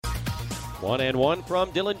1-1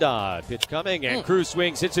 from Dylan Dodd. Pitch coming, and Cruz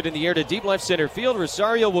swings, hits it in the air to deep left center field.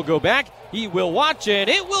 Rosario will go back. He will watch, and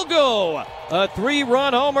it will go. A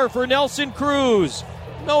 3-run homer for Nelson Cruz.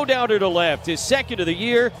 No doubter to left, his second of the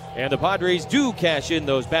year, and the Padres do cash in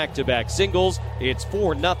those back-to-back singles. It's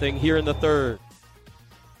 4-0 here in the third.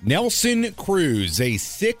 Nelson Cruz, a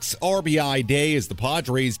 6 RBI day as the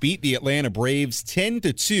Padres beat the Atlanta Braves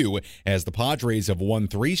 10-2 as the Padres have won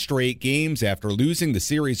 3 straight games after losing the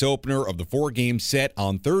series opener of the 4-game set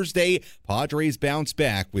on Thursday. Padres bounce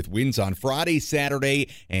back with wins on Friday, Saturday,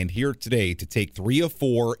 and here today to take 3 of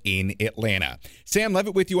 4 in Atlanta. Sam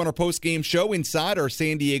Levitt with you on our post-game show inside our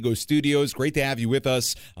San Diego studios. Great to have you with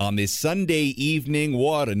us on this Sunday evening.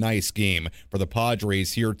 What a nice game for the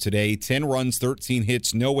Padres here today. 10 runs, 13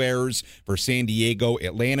 hits, no errors for San Diego.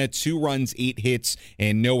 Atlanta, 2 runs, 8 hits,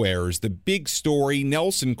 and no errors. The big story,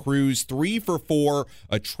 Nelson Cruz, 3 for 4,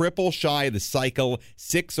 a triple shy of the cycle,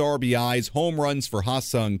 6 RBIs, home runs for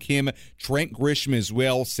Ha-Sung Kim, Trent Grisham as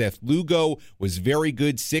well. Seth Lugo was very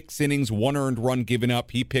good, 6 innings, 1 earned run given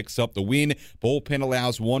up. He picks up the win. Bullpen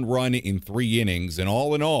allows 1 run in 3 innings, and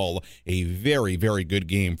all in all, a very, very good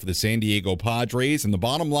game for the San Diego Padres. And the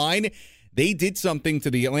bottom line, they did something to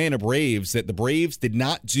the Atlanta Braves that the Braves did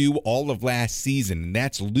not do all of last season, and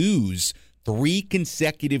that's lose 3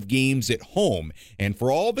 consecutive games at home. And for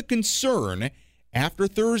all the concern after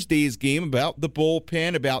Thursday's game about the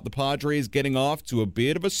bullpen, about the Padres getting off to a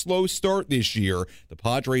bit of a slow start this year, the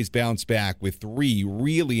Padres bounced back with 3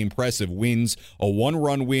 really impressive wins. A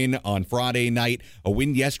 1-run win on Friday night, a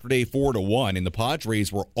win yesterday 4-1, and the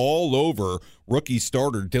Padres were all over rookie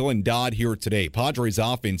starter Dylan Dodd here today. Padres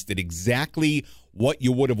offense did exactly what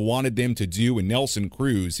you would have wanted them to do, in Nelson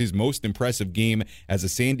Cruz, his most impressive game as a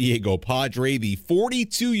San Diego Padre. The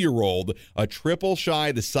 42-year-old, a triple shy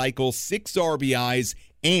of the cycle, 6 RBIs,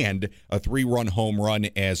 and a 3-run home run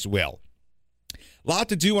as well. A lot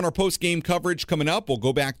to do on our post-game coverage coming up. We'll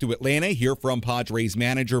go back to Atlanta, hear from Padres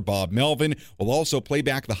manager Bob Melvin. We'll also play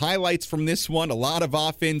back the highlights from this one. A lot of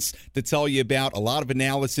offense to tell you about, a lot of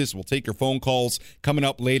analysis. We'll take your phone calls coming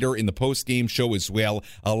up later in the post-game show as well.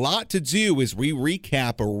 A lot to do as we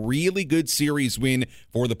recap a really good series win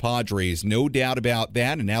for the Padres. No doubt about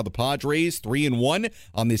that. And now the Padres 3-1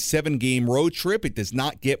 on this 7-game road trip. It does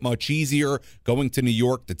not get much easier going to New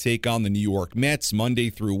York to take on the New York Mets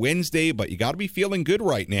Monday through Wednesday, but you got to be feeling good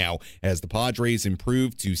right now as the Padres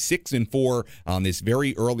improve to 6-4 on this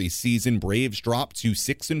very early season. Braves dropped to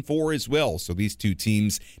 6-4 as well. So these two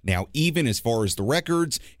teams now even as far as the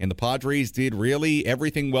records, and the Padres did really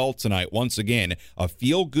everything well tonight. Once again, a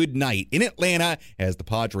feel-good night in Atlanta as the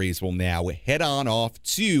Padres will now head on off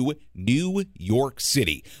to New York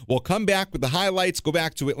City. We'll come back with the highlights, go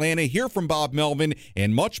back to Atlanta, hear from Bob Melvin,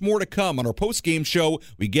 and much more to come on our post-game show.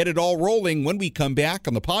 We get it all rolling when we come back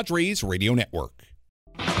on the Padres Radio Network.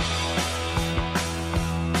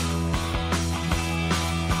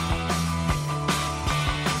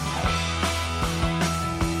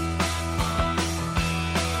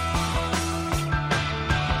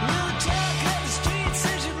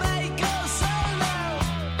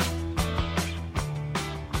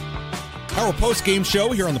 Our post-game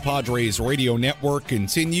show here on the Padres Radio Network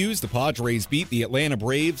continues. The Padres beat the Atlanta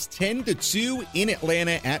Braves 10-2 in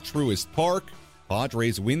Atlanta at Truist Park.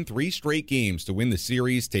 Padres win 3 straight games to win the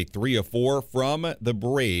series, take 3 of 4 from the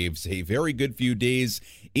Braves. A very good few days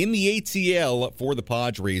in the ATL for the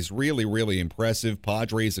Padres. Really, really impressive.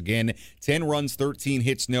 Padres, again, 10 runs, 13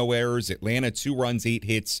 hits, no errors. Atlanta, 2 runs, 8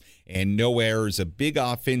 hits, and no errors. A big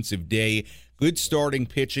offensive day. Good starting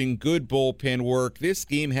pitching, good bullpen work. This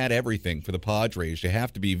game had everything for the Padres. You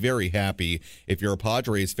have to be very happy if you're a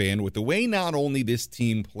Padres fan with the way not only this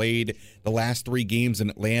team played the last 3 games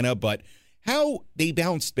in Atlanta, but how they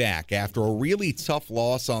bounced back after a really tough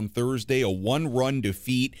loss on Thursday, a 1-run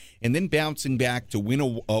defeat, and then bouncing back to win a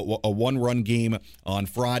 1-run game on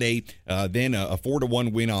Friday, then a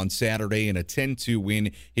 4-1 win on Saturday, and a 10-2 win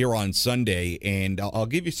here on Sunday. And I'll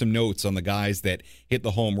give you some notes on the guys that hit the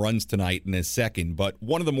home runs tonight in a second. But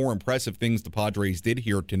one of the more impressive things the Padres did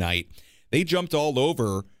here tonight, they jumped all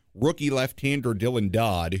over rookie left-hander Dylan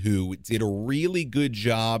Dodd, who did a really good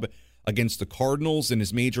job against the Cardinals in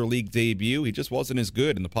his major league debut. He just wasn't as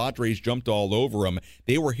good, and the Padres jumped all over him.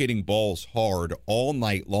 They were hitting balls hard all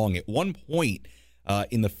night long. At one point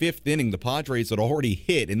in the 5th inning, the Padres had already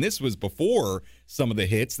hit, and this was before some of the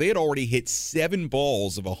hits. They had already hit 7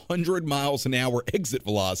 balls of 100 miles an hour exit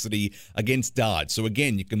velocity against Dodd. So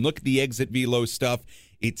again, you can look at the exit velo stuff.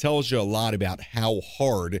 It tells you a lot about how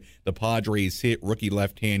hard the Padres hit rookie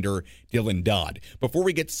left-hander Dylan Dodd. Before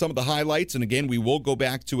we get to some of the highlights, and again, we will go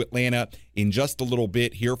back to Atlanta in just a little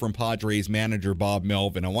bit, hear from Padres manager Bob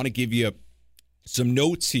Melvin. I want to give you some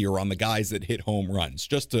notes here on the guys that hit home runs,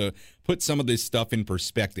 just to put some of this stuff in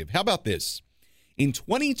perspective. How about this? In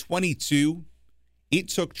 2022, it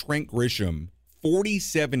took Trent Grisham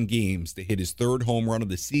 47 games to hit his third home run of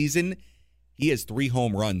the season. He has 3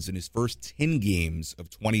 home runs in his first 10 games of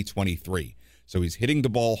 2023. So he's hitting the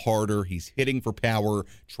ball harder. He's hitting for power.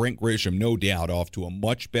 Trent Grisham, no doubt, off to a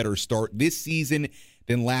much better start this season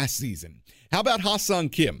than last season. How about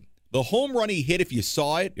Ha-Seong Kim? The home run he hit, if you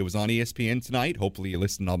saw it, it was on ESPN tonight. Hopefully you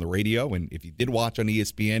listened on the radio. And if you did watch on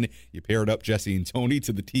ESPN, you paired up Jesse and Tony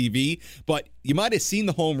to the TV. But you might have seen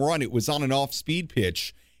the home run. It was on an off-speed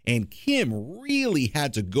pitch. And Kim really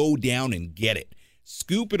had to go down and get it.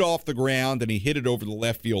 Scoop it off the ground, and he hit it over the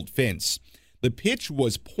left field fence. The pitch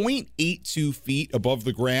was 0.82 feet above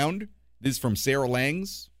the ground. This is from Sarah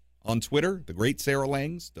Langs on Twitter. The great Sarah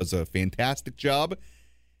Langs does a fantastic job.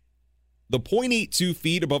 The 0.82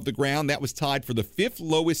 feet above the ground, that was tied for the 5th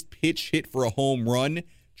lowest pitch hit for a home run,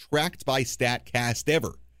 tracked by StatCast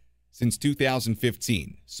ever since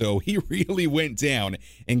 2015. So he really went down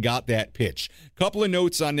and got that pitch. Couple of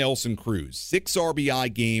notes on Nelson Cruz. 6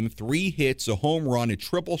 RBI game, 3 hits, a home run, a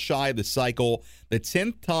triple shy of the cycle. The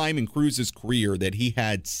 10th time in Cruz's career that he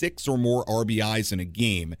had 6 or more RBIs in a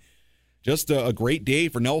game. Just a great day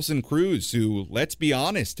for Nelson Cruz, who, let's be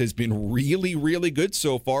honest, has been really, really good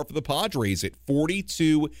so far for the Padres at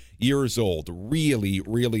 42 years old. Really,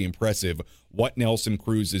 really impressive what Nelson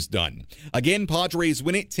Cruz has done. Again, Padres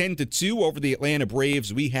win it 10-2 over the Atlanta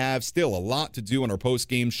Braves. We have still a lot to do on our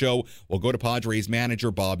post-game show. We'll go to Padres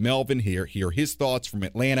manager Bob Melvin, hear his thoughts from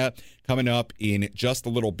Atlanta coming up in just a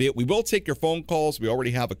little bit. We will take your phone calls. We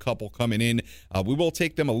already have a couple coming in. We will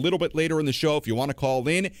take them a little bit later in the show. If you want to call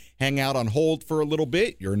in, hang out on hold for a little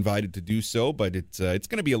bit, you're invited to do so, but it's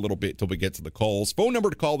going to be a little bit till we get to the calls. Phone number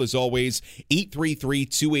to call, as always,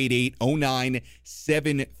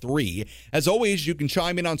 833-288-0973. As always, you can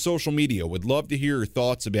chime in on social media. Would love to hear your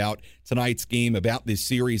thoughts about tonight's game, about this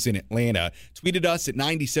series in Atlanta. Tweeted us at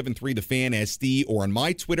 973 The Fan SD, or on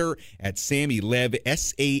my Twitter at Sammy Lev,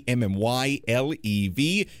 SAMMYLEV.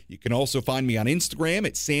 You can also find me on Instagram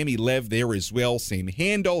at Sammy Lev there as well. Same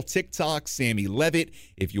handle, TikTok, Sammy Levitt.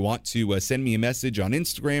 If you want to send me a message on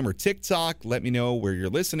Instagram or TikTok, let me know where you're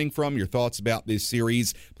listening from, your thoughts about this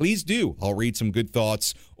series. Please do. I'll read some good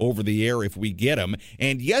thoughts over the air if we get them.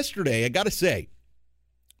 And yesterday, I got to say,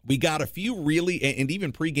 we got a few really, and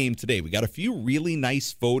even pregame today, we got a few really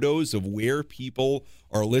nice photos of where people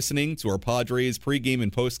are listening to our Padres pregame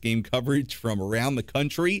and postgame coverage from around the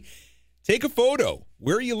country. Take a photo.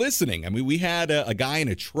 Where are you listening? I mean, we had a guy in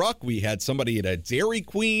a truck. We had somebody at a Dairy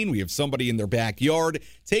Queen. We have somebody in their backyard.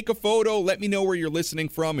 Take a photo. Let me know where you're listening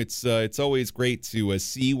from. It's always great to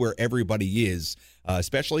see where everybody is,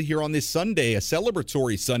 especially here on this Sunday, a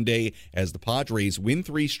celebratory Sunday, as the Padres win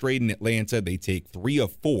 3 straight in Atlanta. They take 3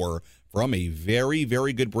 of 4 from a very,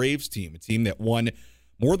 very good Braves team, a team that won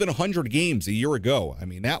more than 100 games a year ago. I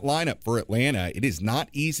mean, that lineup for Atlanta, it is not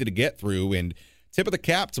easy to get through, and tip of the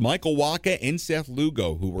cap to Michael Wacha and Seth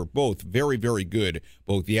Lugo, who were both very, very good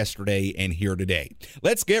both yesterday and here today.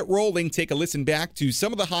 Let's get rolling. Take a listen back to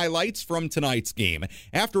some of the highlights from tonight's game.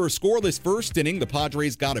 After a scoreless first inning, the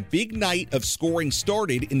Padres got a big night of scoring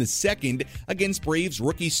started in the second against Braves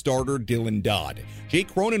rookie starter Dylan Dodd.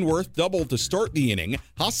 Jake Cronenworth doubled to start the inning.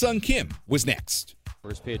 Ha-Seong Kim was next.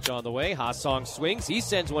 First pitch on the way. Ha-Seong swings. He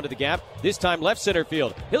sends one to the gap. This time left center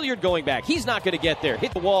field. Hilliard going back. He's not going to get there.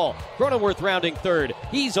 Hit the wall. Cronenworth rounding third.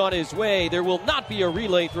 He's on his way. There will not be a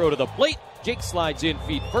relay throw to the plate. Jake slides in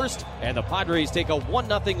feet first, and the Padres take a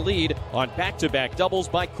 1-0 lead on back-to-back doubles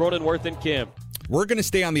by Cronenworth and Kim. We're going to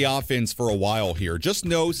stay on the offense for a while here. Just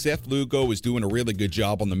know Seth Lugo is doing a really good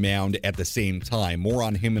job on the mound at the same time. More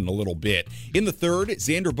on him in a little bit. In the third,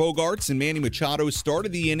 Xander Bogaerts and Manny Machado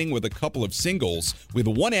started the inning with a couple of singles. With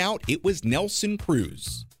 1 out, it was Nelson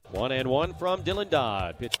Cruz. 1-1 from Dylan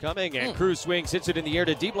Dodd. Pitch coming, and Cruz swings, hits it in the air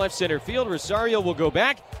to deep left center field. Rosario will go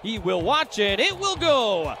back. He will watch, and it will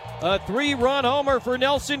go. A 3-run homer for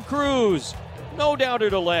Nelson Cruz. No doubter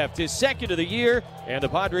to left, his second of the year, and the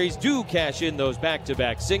Padres do cash in those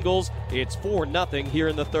back-to-back singles. It's 4-0 here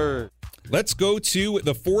in the third. Let's go to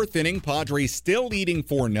the fourth inning. Padres still leading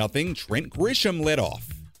 4-0. Trent Grisham led off.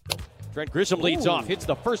 Trent Grisham leads off, hits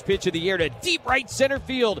the first pitch of the air to deep right center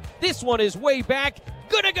field. This one is way back.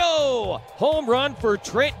 Gonna go! Home run for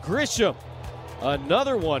Trent Grisham.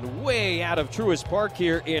 Another one way out of Truist Park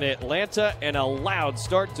here in Atlanta, and a loud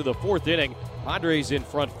start to the fourth inning. Padres in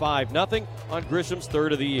front 5-0 on Grisham's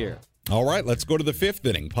third of the year. All right, let's go to the fifth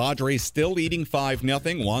inning. Padres still leading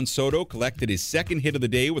 5-0. Juan Soto collected his second hit of the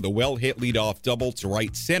day with a well-hit leadoff double to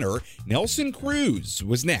right center. Nelson Cruz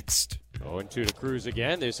was next. 0-2 to Cruz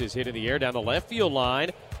again. This is hit in the air down the left field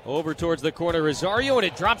line. Over towards the corner, Rosario, and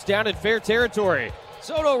it drops down in fair territory.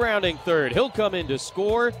 Soto rounding third. He'll come in to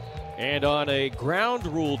score. And on a ground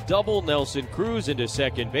rule double, Nelson Cruz into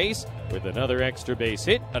second base with another extra base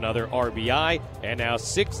hit, another RBI, and now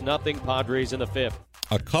 6-0 Padres in the fifth.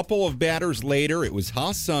 A couple of batters later, it was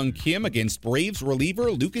Ha-Sung Kim against Braves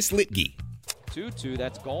reliever Lucas Litke. 2-2,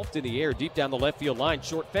 that's golfed in the air deep down the left field line.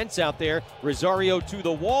 Short fence out there. Rosario to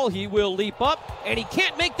the wall. He will leap up, and he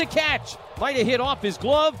can't make the catch. Might have hit off his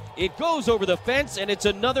glove. It goes over the fence, and it's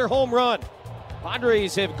another home run.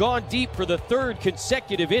 Padres have gone deep for the third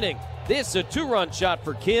consecutive inning. This a 2-run shot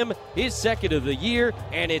for Kim, his second of the year,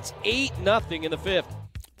 and it's 8-0 in the fifth.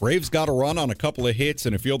 Braves got a run on a couple of hits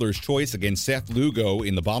and a fielder's choice against Seth Lugo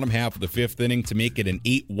in the bottom half of the fifth inning to make it an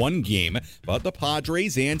 8-1 game, but the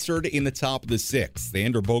Padres answered in the top of the sixth.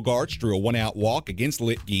 Xander Bogaerts drew a one-out walk against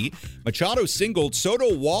Litke. Machado singled.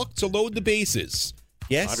 Soto walked to load the bases.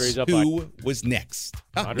 Guess who was next?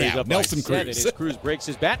 Nelson Cruz. As Cruz breaks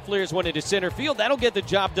his bat, flares one into center field. That'll get the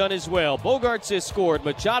job done as well. Bogaerts has scored.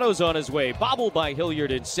 Machado's on his way. Bobbled by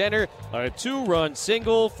Hilliard in center. A 2-run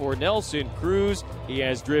single for Nelson Cruz. He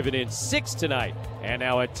has driven in 6 tonight. And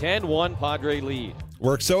now a 10-1 Padre lead.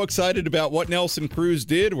 We're so excited about what Nelson Cruz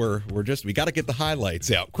did. We got to get the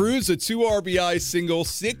highlights out. Cruz, a 2 RBI single,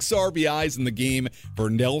 6 RBIs in the game for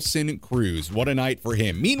Nelson Cruz. What a night for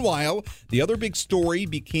him. Meanwhile, the other big story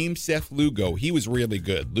became Seth Lugo. He was really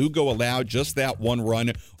good. Lugo allowed just that 1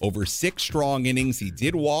 run over 6 strong innings. He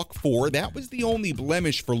did walk 4. That was the only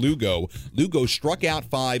blemish for Lugo. Lugo struck out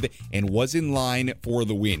 5 and was in line for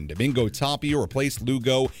the win. Domingo Tapia replaced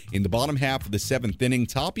Lugo in the bottom half of the 7th inning.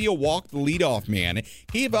 Tapia walked the leadoff man.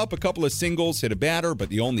 Gave up a couple of singles, hit a batter, but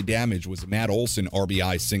the only damage was a Matt Olson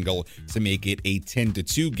RBI single to make it a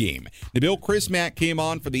 10-2 game. Nabil Crismatt came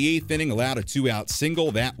on for the 8th inning, allowed a 2-out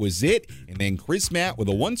single. That was it. And then Crismatt with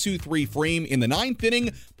a 1-2-3 frame in the 9th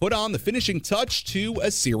inning put on the finishing touch to a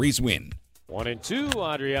series win. 1-2,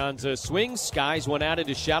 Adrianza swings, skies one out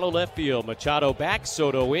into shallow left field. Machado back,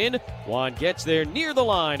 Soto in. Juan gets there near the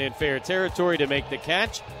line in fair territory to make the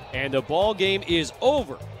catch, and the ball game is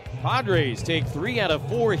over. Padres take 3 out of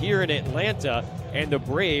 4 here in Atlanta, and the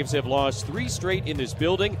Braves have lost 3 straight in this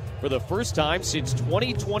building for the first time since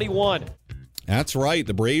 2021. That's right.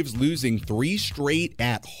 The Braves losing 3 straight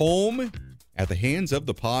at home at the hands of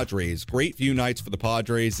the Padres. Great few nights for the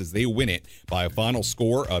Padres as they win it by a final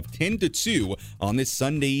score of 10-2 on this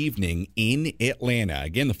Sunday evening in Atlanta.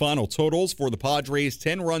 Again, the final totals for the Padres: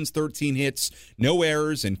 10 runs, 13 hits, no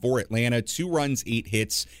errors, and for Atlanta, 2 runs, 8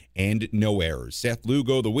 hits, and no errors. Seth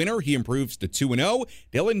Lugo, the winner, he improves to 2-0.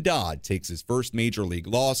 Dylan Dodd takes his first major league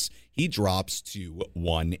loss. He drops to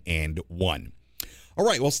 1-1. All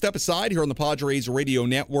right, well, step aside here on the Padres Radio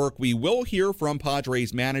Network. We will hear from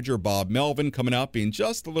Padres manager Bob Melvin coming up in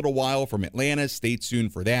just a little while from Atlanta. Stay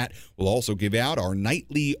tuned for that. We'll also give out our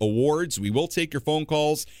nightly awards. We will take your phone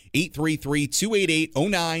calls.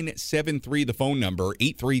 833-288-0973, the phone number.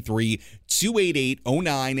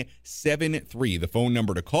 833-288-0973, the phone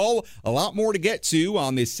number to call. A lot more to get to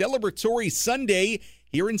on this celebratory Sunday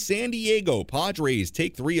here in San Diego. Padres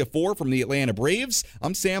take 3 of 4 from the Atlanta Braves.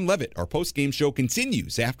 I'm Sam Levitt. Our postgame show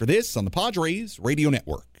continues after this on the Padres Radio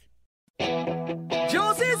Network.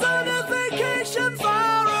 Josie's on a vacation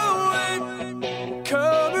far away.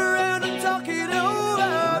 Come around and talk it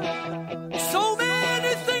over. So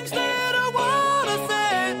many things that I want to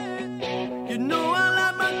say. You know I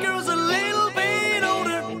like my girls a little bit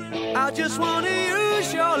older. I just want to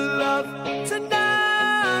use your love tonight.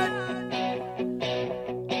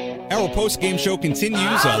 Our post-game show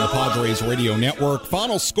continues on the Padres Radio Network.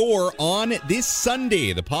 Final score on this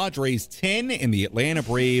Sunday: the Padres 10 and the Atlanta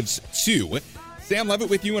Braves 2. Sam Levitt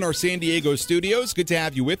with you in our San Diego studios. Good to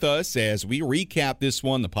have you with us as we recap this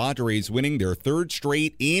one. The Padres winning their 3rd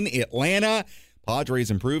straight in Atlanta. Padres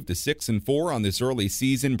improved to 6-4 on this early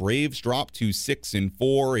season. Braves dropped to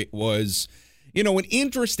 6-4. It was, an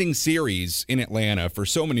interesting series in Atlanta for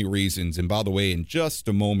so many reasons. And by the way, in just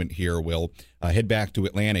a moment here, we'll head back to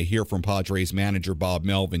Atlanta, hear from Padres manager Bob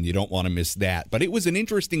Melvin. You don't want to miss that. But it was an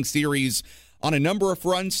interesting series on a number of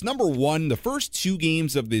fronts. Number one, the first 2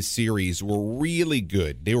 games of this series were really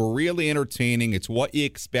good. They were really entertaining. It's what you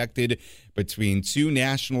expected between 2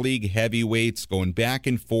 National League heavyweights going back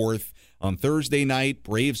and forth. On Thursday night,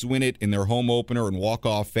 Braves win it in their home opener in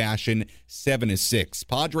walk-off fashion, 7-6.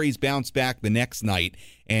 Padres bounce back the next night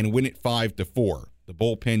and win it 5-4. The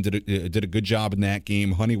bullpen did a good job in that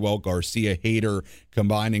game. Honeywell, Garcia, Hader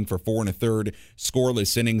combining for 4 1/3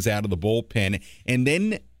 scoreless innings out of the bullpen. And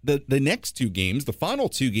then the next 2 games, the final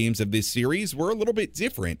 2 games of this series, were a little bit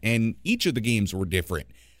different, and each of the games were different.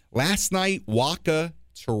 Last night, Waka,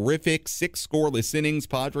 terrific, 6 scoreless innings.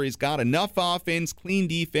 Padres got enough offense, clean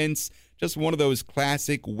defense, just one of those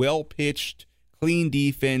classic, well-pitched, clean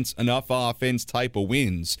defense, enough offense type of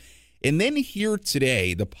wins. And then here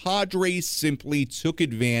today, the Padres simply took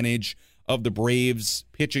advantage of the Braves'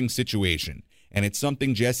 pitching situation. And it's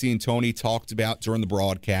something Jesse and Tony talked about during the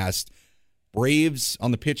broadcast. Braves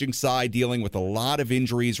on the pitching side dealing with a lot of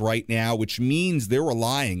injuries right now, which means they're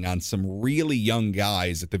relying on some really young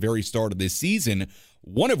guys at the very start of this season,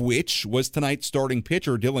 one of which was tonight's starting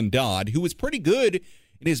pitcher, Dylan Dodd, who was pretty good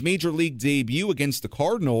in his major league debut against the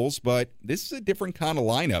Cardinals, but this is a different kind of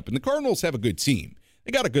lineup. And the Cardinals have a good team.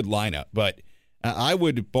 They got a good lineup, but I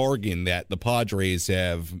would bargain that the Padres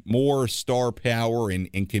have more star power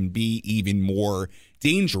and can be even more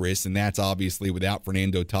dangerous, and that's obviously without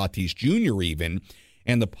Fernando Tatis Jr. even.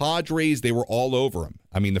 And the Padres, they were all over him.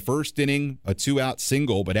 I mean, the first inning, a 2-out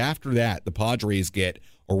single, but after that, the Padres get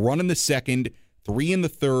a run in the second, 3 in the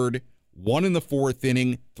third, 1 in the fourth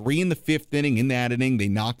inning, 3 in the fifth inning. In that inning, they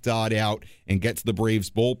knock Dodd out and get to the Braves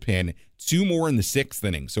bullpen, 2 more in the sixth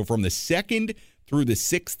inning. So from the second through the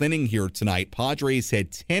sixth inning here tonight, Padres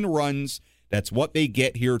had 10 runs. That's what they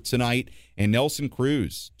get here tonight. And Nelson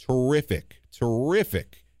Cruz, terrific.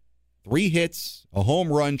 3 hits, a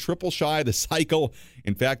home run, triple shy of the cycle.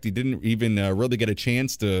 In fact, he didn't even really get a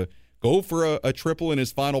chance to go for a triple in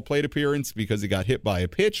his final plate appearance because he got hit by a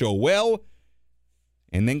pitch. Oh, well.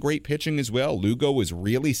 And then great pitching as well. Lugo was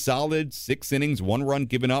really solid. 6 innings, 1 run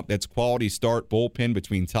given up. That's quality start. Bullpen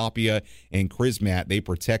between Tapia and Crismatt. They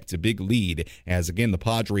protect a big lead as, again, the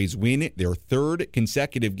Padres win their 3rd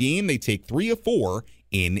consecutive game. They take 3 of 4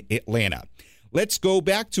 in Atlanta. Let's go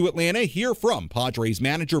back to Atlanta, hear from Padres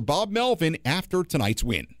manager Bob Melvin after tonight's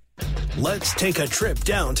win. Let's take a trip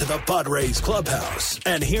down to the Padres clubhouse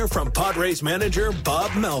and hear from Padres manager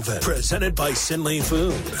Bob Melvin. Presented by Sinley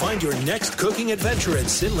Food. Find your next cooking adventure at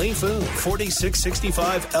Sinley Food,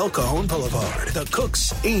 4665 El Cajon Boulevard, the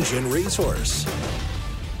cook's Asian resource.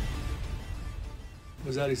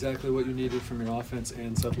 Was that exactly what you needed from your offense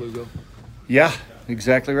and Seth Lugo? Yeah,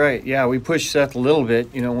 exactly right. Yeah, we pushed Seth a little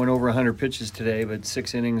bit. Went over 100 pitches today, but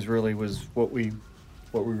 6 innings really was what we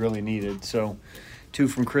really needed. So 2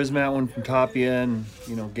 from Crismatt, 1 from Tapia, and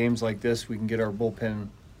games like this we can get our bullpen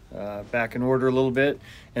back in order a little bit,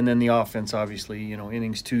 and then the offense obviously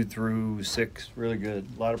innings 2 through 6 really good.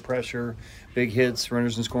 A lot of pressure, big hits,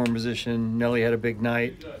 runners in scoring position. Nelly had a big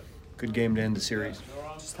night. Good game to end the series.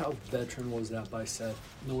 Just how veteran was that by Seth,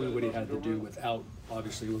 knowing what he had to do without,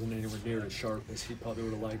 obviously he wasn't anywhere near as sharp as he probably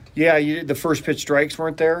would have liked. Yeah, the first pitch strikes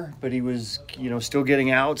weren't there, but he was still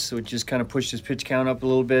getting out, so it just kind of pushed his pitch count up a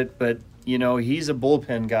little bit. But he's a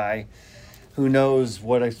bullpen guy who knows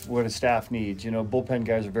what a staff needs. Bullpen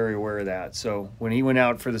guys are very aware of that. So when he went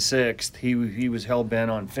out for the 6th, he was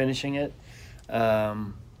hell-bent on finishing it. That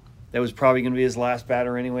was probably going to be his last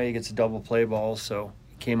batter anyway. He gets a double play ball, so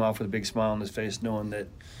he came off with a big smile on his face knowing that,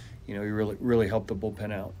 he really helped the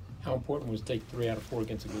bullpen out. How important was to take 3 out of 4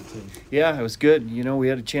 against a good team? Yeah, it was good. We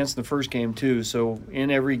had a chance in the first game too. So in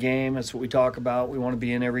every game, that's what we talk about. We want to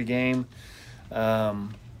be in every game.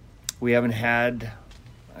 We haven't had,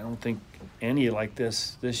 I don't think, any like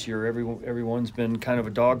this year. Everyone's been kind of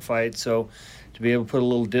a dogfight. So to be able to put a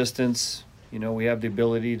little distance, we have the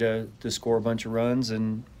ability to score a bunch of runs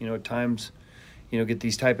and, at times, get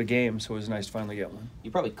these type of games. So it was nice to finally get one.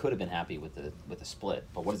 You probably could have been happy with the split,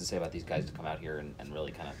 but what does it say about these guys to come out here and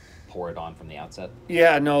really kind of pour it on from the outset?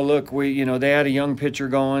 Yeah, no, look, they had a young pitcher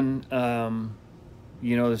going.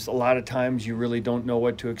 There's a lot of times you really don't know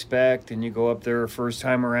what to expect, and you go up there first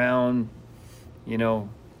time around,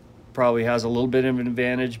 probably has a little bit of an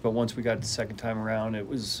advantage, but once we got the second time around, it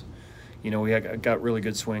was, we got really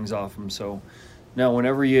good swings off them. So, no,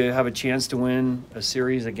 whenever you have a chance to win a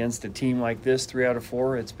series against a team like this, 3 out of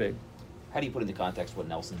 4, it's big. How do you put into context what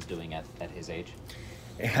Nelson's doing at his age?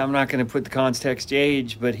 I'm not going to put the context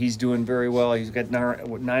age, but he's doing very well. He's got 9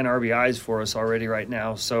 RBIs for us already right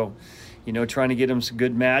now. So, trying to get him some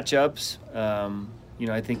good matchups.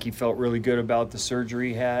 I think he felt really good about the surgery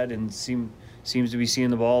he had and seems to be seeing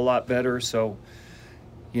the ball a lot better. So,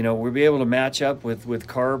 we'll be able to match up with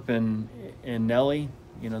Carp and Nelly.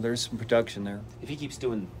 There's some production there. If he keeps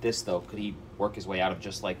doing this, though, could he work his way out of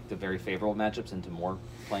just like the very favorable matchups into more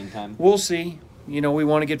playing time? We'll see. We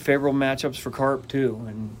want to get favorable matchups for Carp too,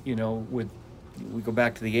 and we go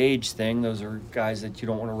back to the age thing. Those are guys that you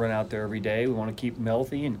don't want to run out there every day. We want to keep them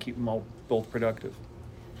healthy and keep them all both productive.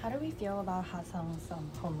 How do we feel about Hassan's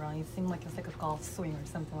home run? It seemed like it's like a golf swing or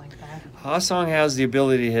something like that. Hassan has the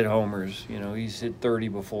ability to hit homers. He's hit 30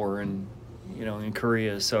 before, and in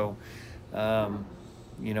Korea. So,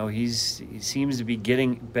 he seems to be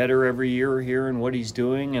getting better every year here in what he's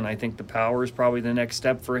doing, and I think the power is probably the next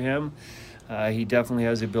step for him. He definitely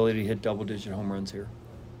has the ability to hit double-digit home runs here.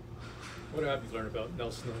 What have you learned about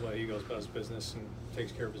Nelson, the way he goes about his business and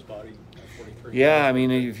takes care of his body at 43? Yeah, I mean,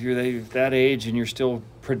 if you're that age and you're still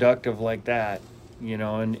productive like that,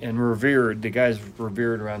 and revered, the guy's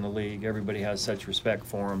revered around the league. Everybody has such respect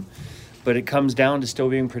for him. But it comes down to still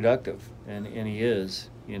being productive, and he is.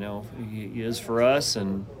 He is for us,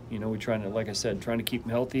 and, we trying to, like I said, trying to keep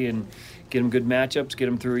him healthy and get him good matchups, get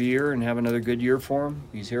him through a year and have another good year for him.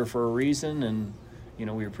 He's here for a reason, and,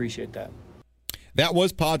 we appreciate that. That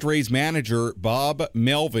was Padres manager Bob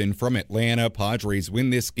Melvin from Atlanta. Padres win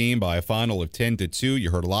this game by a final of 10-2.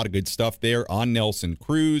 You heard a lot of good stuff there on Nelson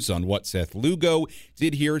Cruz, on what Seth Lugo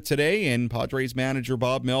did here today, and Padres manager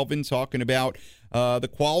Bob Melvin talking about the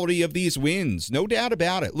quality of these wins. No doubt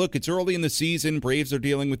about it. Look, it's early in the season. Braves are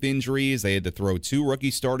dealing with injuries. They had to throw 2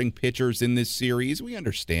 rookie starting pitchers in this series. We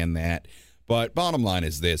understand that. But bottom line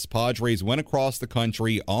is this: Padres went across the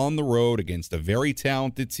country on the road against a very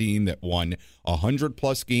talented team that won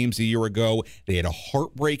 100-plus games a year ago. They had a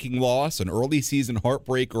heartbreaking loss, an early season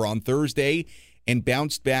heartbreaker on Thursday, and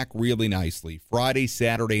bounced back really nicely. Friday,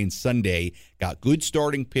 Saturday, and Sunday got good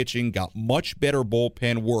starting pitching, got much better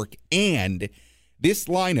bullpen work, and this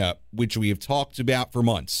lineup, which we have talked about for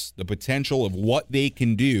months, the potential of what they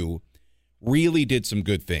can do, really did some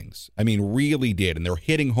good things. I mean, really did. And they're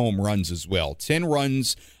hitting home runs as well. 10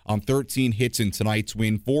 runs on 13 hits in tonight's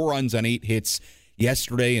win, 4 runs on 8 hits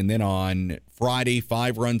yesterday, and then on Friday,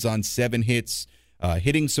 5 runs on 7 hits,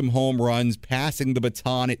 hitting some home runs, passing the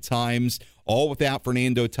baton at times, all without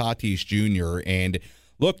Fernando Tatis Jr. And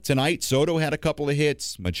look, tonight, Soto had a couple of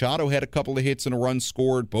hits. Machado had a couple of hits and a run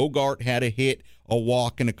scored. Bogart had a hit, a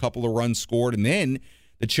walk, and a couple of runs scored. And then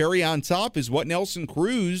the cherry on top is what Nelson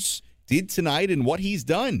Cruz did tonight and what he's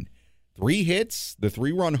done. 3 hits, the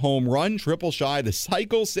 3-run home run, triple shy the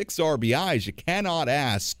cycle, 6 RBIs. You cannot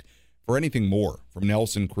ask for anything more from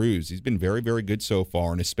Nelson Cruz. He's been very, very good so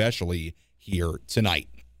far, and especially here tonight.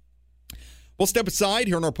 We'll step aside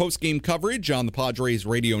here in our post-game coverage on the Padres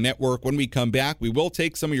Radio Network. When we come back, we will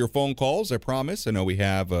take some of your phone calls, I promise. I know we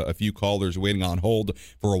have a few callers waiting on hold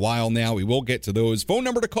for a while now. We will get to those. Phone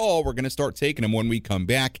number to call, we're going to start taking them when we come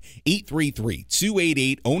back.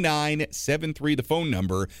 833-288-0973, the phone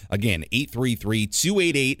number. Again,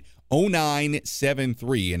 833-288-0973.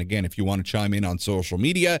 0973. And again, if you want to chime in on social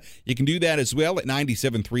media, you can do that as well at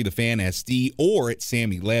 97.3 The Fan SD or at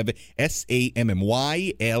Sammy Lev,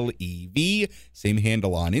 SAMMYLEV. Same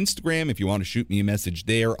handle on Instagram. If you want to shoot me a message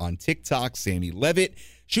there on TikTok, Sammy Levitt.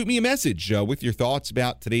 Shoot me a message with your thoughts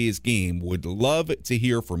about today's game. Would love to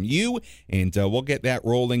hear from you, and we'll get that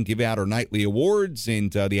rolling, give out our nightly awards and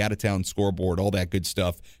the out-of-town scoreboard, all that good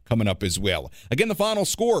stuff coming up as well. Again, the final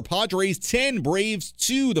score, Padres 10, Braves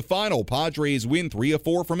 2. The final, Padres win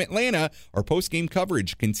 3-4 from Atlanta. Our post-game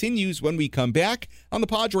coverage continues when we come back on the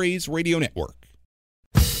Padres Radio Network.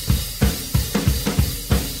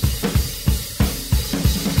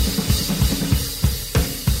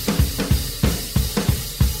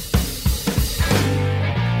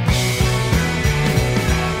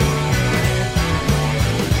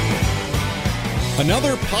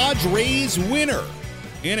 Another Padres winner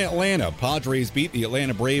in Atlanta. Padres beat the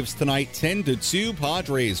Atlanta Braves tonight 10-2.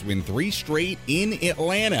 Padres win 3 straight in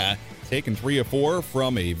Atlanta, taking 3 of 4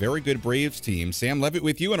 from a very good Braves team. Sam Levitt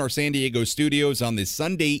with you in our San Diego studios on this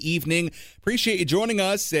Sunday evening. Appreciate you joining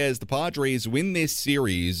us as the Padres win this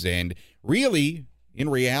series. And really, in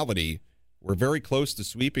reality, we're very close to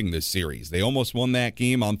sweeping this series. They almost won that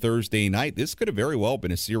game on Thursday night. This could have very well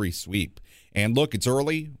been a series sweep. And look, it's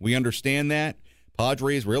early. We understand that.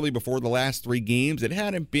 Padres, really before the last 3 games, it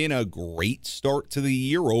hadn't been a great start to the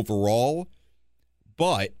year overall,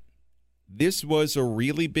 but this was a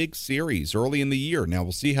really big series early in the year. Now,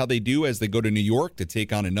 we'll see how they do as they go to New York to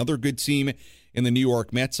take on another good team in the New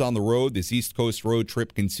York Mets on the road. This East Coast road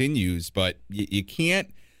trip continues, but you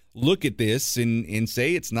can't look at this and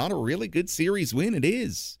say it's not a really good series win. It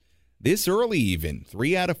is. This early even,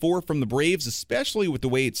 3 out of 4 from the Braves, especially with the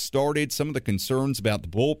way it started, some of the concerns about the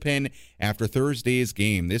bullpen after Thursday's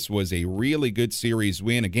game. This was a really good series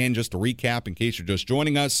win. Again, just to recap in case you're just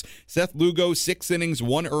joining us, Seth Lugo, 6 innings,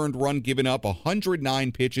 1 earned run given up,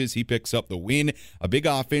 109 pitches. He picks up the win. A big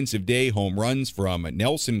offensive day, home runs from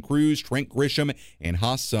Nelson Cruz, Trent Grisham, and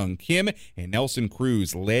Ha-Sung Kim. And Nelson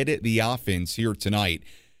Cruz led the offense here tonight.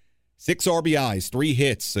 6 RBIs, 3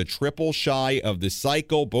 hits, a triple shy of the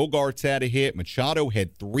cycle. Bogarts had a hit. Machado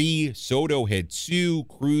had 3. Soto had 2.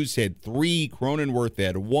 Cruz had 3. Cronenworth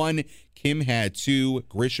had 1. Kim had 2.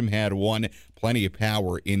 Grisham had 1. plenty of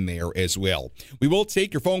power in there as well. We will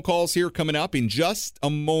take your phone calls here coming up in just a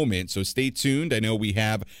moment, so stay tuned. I know we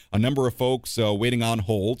have a number of folks waiting on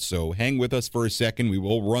hold, so hang with us for a second. We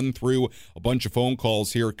will run through a bunch of phone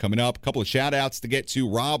calls here coming up. A couple of shout-outs to get to.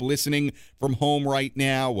 Rob listening from home right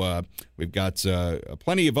now. We've got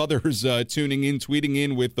plenty of others tuning in, tweeting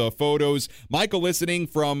in with photos. Michael listening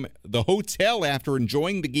from the hotel after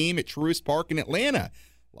enjoying the game at Truist Park in Atlanta.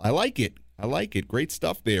 I like it. Great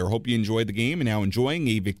stuff there. Hope you enjoyed the game and now enjoying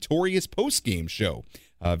a victorious post-game show.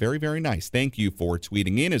 Very, very nice. Thank you for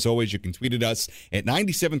tweeting in. As always, you can tweet at us at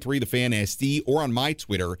 97.3 The Fan SD or on my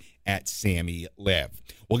Twitter at Sammy Lev.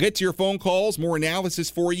 We'll get to your phone calls, more analysis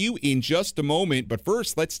for you in just a moment. But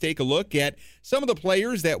first, let's take a look at some of the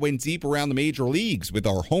players that went deep around the major leagues with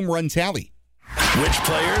our home run tally. Which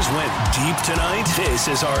players went deep tonight? This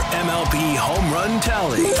is our MLB Home Run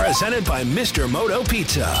Tally, presented by Mr. Moto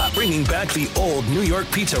Pizza, bringing back the old New York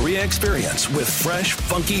pizzeria experience with fresh,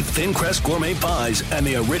 funky, thin crust gourmet pies and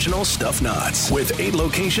the original stuffed nuts. With 8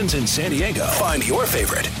 locations in San Diego, find your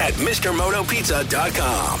favorite at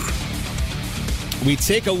MrMotoPizza.com. We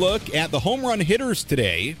take a look at the home run hitters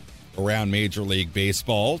today around Major League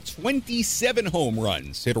Baseball. 27 home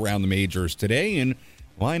runs hit around the majors today, and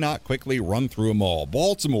why not quickly run through them all?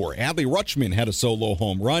 Baltimore, Adley Rutschman had a solo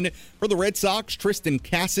home run. For the Red Sox, Tristan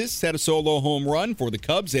Casas had a solo home run. For the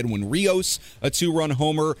Cubs, Edwin Rios, a 2-run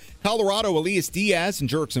homer. Colorado, Elias Diaz and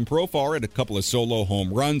Jurickson Profar had a couple of solo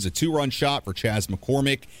home runs. A 2-run shot for Chas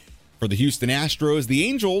McCormick. For the Houston Astros, the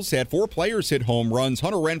Angels had 4 players hit home runs.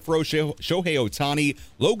 Hunter Renfroe, Shohei Ohtani,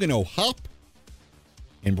 Logan O'Hoppe,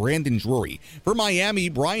 and Brandon Drury. For Miami,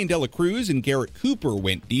 Brian De La Cruz and Garrett Cooper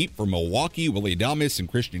went deep. For Milwaukee, Willie Adames and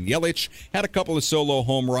Christian Yelich had a couple of solo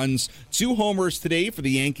home runs. 2 homers today for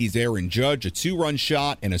the Yankees, Aaron Judge, a 2-run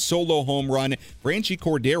shot and a solo home run. Franchy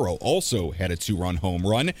Cordero also had a 2-run home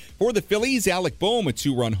run. For the Phillies, Alec Boehm, a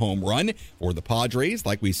 2-run home run. For the Padres,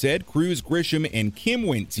 like we said, Cruz, Grisham, and Kim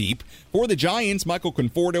went deep. For the Giants, Michael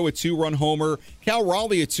Conforto, a 2-run homer. Cal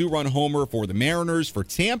Raleigh, a 2-run homer. For the Mariners, for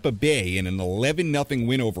Tampa Bay in an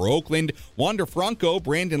 11-0 win over Oakland, Wander Franco,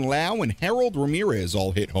 Brandon Lau, and Harold Ramirez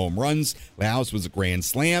all hit home runs. Lau's was a grand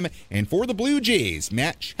slam. And for the Blue Jays,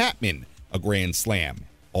 Matt Chapman, a grand slam.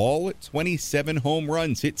 All 27 home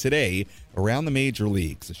runs hit today around the major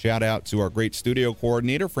leagues. A shout out to our great studio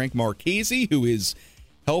coordinator, Frank Marchese, who is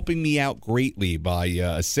helping me out greatly by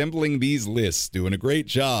assembling these lists, doing a great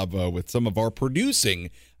job with some of our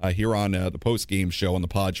producing here on the postgame show on the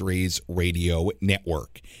Padres Radio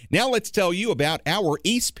Network. Now let's tell you about our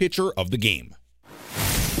ace pitcher of the game.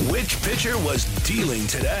 Which pitcher was dealing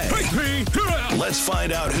today? Let's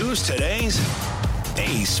find out who's today's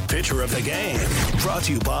ace pitcher of the game. Brought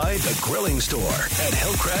to you by The Grilling Store at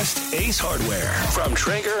Hillcrest Ace Hardware. From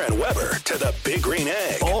Traeger and Weber to the Big Green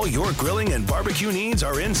Egg, all your grilling and barbecue needs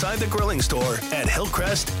are inside The Grilling Store at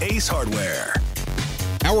Hillcrest Ace Hardware.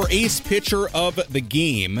 Our ace pitcher of the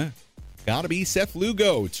game got to be Seth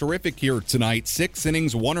Lugo. Terrific here tonight. 6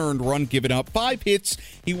 innings, 1 earned run given up, 5 hits.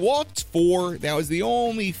 He walked 4. That was the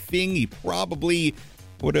only thing he probably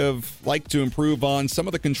would have liked to improve on. Some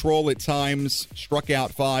of the control at times. Struck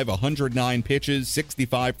out 5, 109 pitches,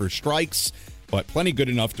 65 for strikes, but plenty good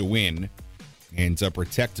enough to win and to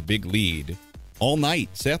protect a big lead all night.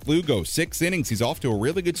 Seth Lugo, 6 innings. He's off to a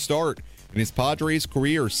really good start in his Padres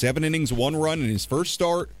career. 7 innings, 1 run in his first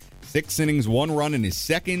start. 6 innings, 1 run in his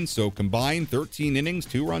second. So combined 13 innings,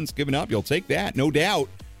 2 runs given up. You'll take that, no doubt.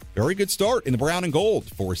 Very good start in the brown and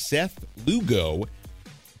gold for Seth Lugo.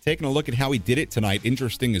 Taking a look at how he did it tonight,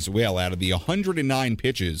 interesting as well. Out of the 109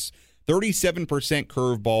 pitches, 37%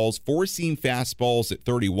 curveballs, 4-seam fastballs at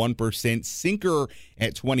 31%, sinker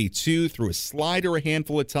at 22%, threw a slider a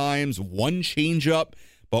handful of times, 1 changeup.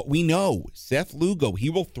 But we know Seth Lugo, he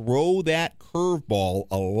will throw that curveball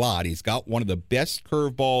a lot. He's got one of the best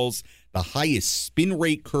curveballs, the highest spin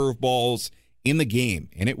rate curveballs in the game,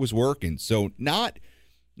 and it was working. So not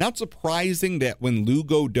surprising that when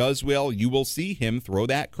Lugo does well, you will see him throw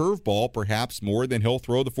that curveball perhaps more than he'll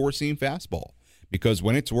throw the 4-seam fastball. Because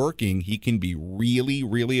when it's working, he can be really,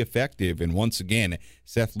 really effective. And once again,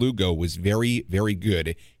 Seth Lugo was very, very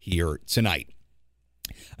good here tonight.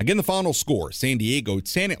 Again, the final score, San Diego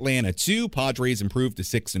 10, Atlanta 2. Padres improved to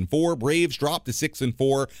 6-4. Braves dropped to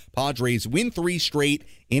 6-4. Padres win 3 straight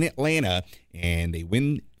in Atlanta, and they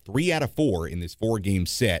win 3 out of 4 in this 4-game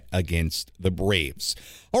set against the Braves.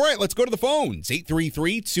 All right, let's go to the phones.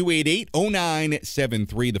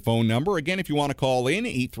 833-288-0973, the phone number. Again, if you want to call in,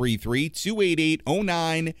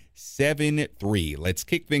 833-288-0973. Let's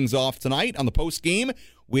kick things off tonight on the post game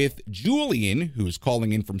with Julian, who's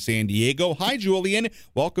calling in from San Diego. Hi, Julian.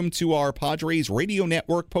 Welcome to our Padres Radio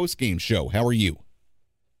Network postgame show. How are you?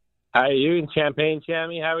 How are you doing, Champagne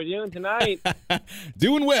Chammy? How are we doing tonight?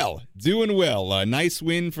 Doing well. Nice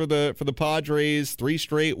win for the Padres, 3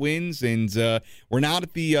 straight wins, and we're not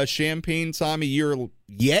at the champagne time of year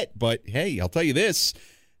yet, but hey, I'll tell you this.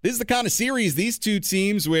 This is the kind of series, these two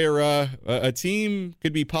teams, where a team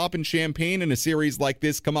could be popping champagne in a series like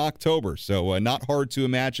this come October, so not hard to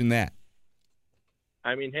imagine that.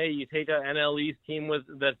 I mean, hey, you take an NL East team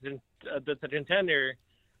that's a contender,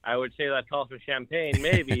 I would say that calls for champagne,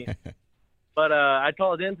 maybe. But I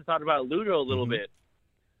called in to talk about Lugo a little bit.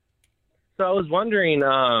 So I was wondering,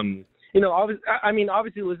 obviously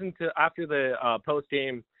listening to after the post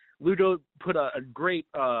game, Lugo put a great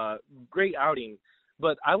outing.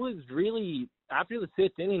 But I was really, after the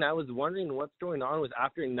 5th inning, I was wondering what's going on with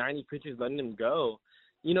after 90 pitches letting him go.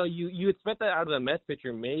 You know, you expect that out of the Mets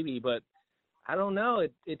pitcher maybe, but I don't know.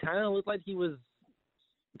 It kind of looked like he was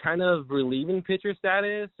kind of relieving pitcher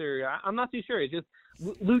status, or I'm not too sure. It's just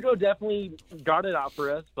Lugo definitely got it out for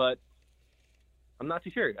us, but I'm not too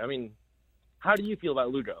sure. I mean, how do you feel about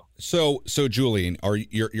Lugo? So Julian,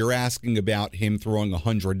 you're asking about him throwing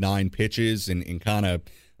 109 pitches and kind of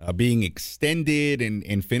being extended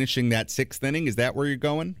and finishing that 6th inning? Is that where you're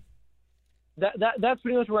going? That's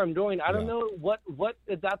pretty much where I'm going. I don't know what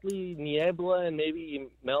exactly Niebla and maybe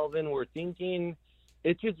Melvin were thinking.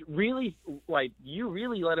 It's just really, like, you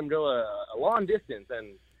really let him go a long distance,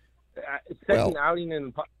 and second outing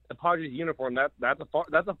in a Padres uniform, that's a far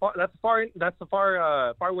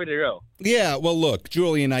way to go. Yeah, well, look,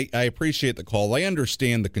 Julian, I appreciate the call. I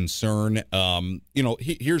understand the concern.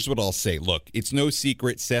 Here's what I'll say. Look, it's no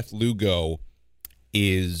secret Seth Lugo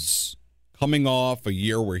is coming off a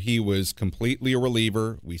year where he was completely a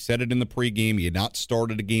reliever. We said it in the pregame. He had not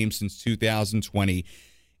started a game since 2020.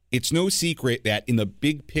 It's no secret that in the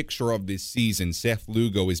big picture of this season, Seth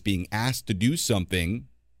Lugo is being asked to do something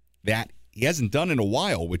that he hasn't done in a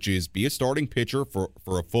while, which is be a starting pitcher for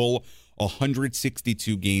a full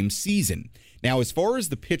 162-game season. Now, as far as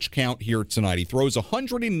the pitch count here tonight, he throws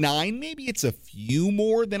 109. Maybe it's a few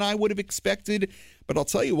more than I would have expected. But I'll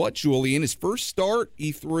tell you what, Julian, his first start,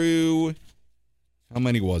 he threw, how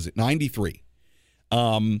many was it? 93.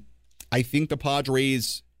 I think the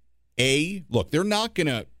Padres, look, they're not going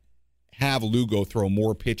to have Lugo throw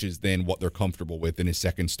more pitches than what they're comfortable with in his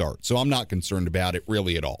second start. So I'm not concerned about it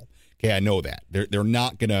really at all. Okay, I know that. They're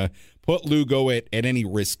not going to put Lugo at any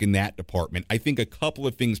risk in that department. I think a couple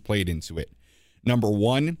of things played into it. Number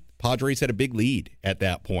one, Padres had a big lead at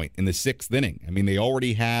that point in the 6th inning. I mean, they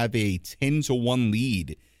already have a 10-1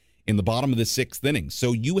 lead in the bottom of the 6th inning.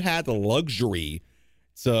 So you had the luxury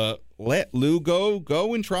to let Lugo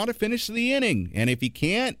go and try to finish the inning. And if he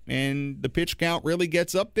can't, and the pitch count really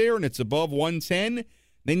gets up there and it's above 110,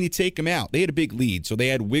 then you take him out. They had a big lead, so they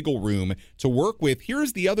had wiggle room to work with.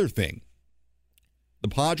 Here's the other thing. The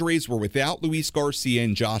Padres were without Luis Garcia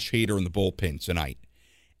and Josh Hader in the bullpen tonight.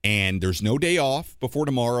 And there's no day off before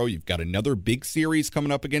tomorrow. You've got another big series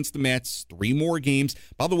coming up against the Mets, 3 more games.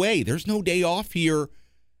 By the way, there's no day off here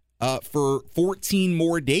for 14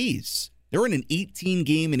 more days. They're in an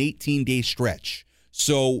 18-game and 18-day stretch.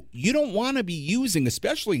 So you don't want to be using,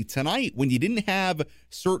 especially tonight when you didn't have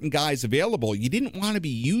certain guys available, you didn't want to be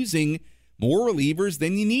using more relievers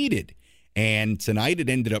than you needed. And tonight it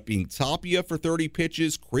ended up being Tapia for 30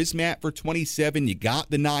 pitches, Chris Matt for 27. You got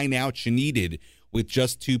the 9 outs you needed with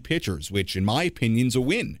just 2 pitchers, which in my opinion is a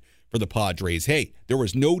win for the Padres. Hey, there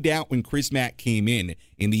was no doubt when Chris Matt came in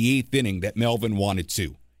the 8th inning that Melvin wanted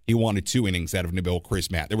 2. He wanted 2 innings out of Nabil Chris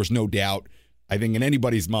Matt. There was no doubt, I think, in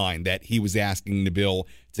anybody's mind that he was asking Nabil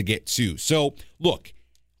to get 2. So, look,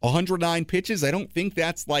 109 pitches, I don't think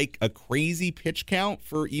that's like a crazy pitch count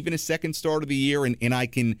for even a second start of the year, and I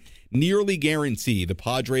can nearly guarantee the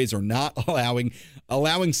Padres are not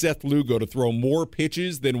allowing Seth Lugo to throw more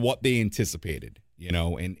pitches than what they anticipated. You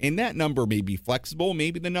know, and that number may be flexible.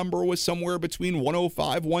 Maybe the number was somewhere between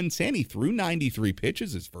 105, 110. He threw 93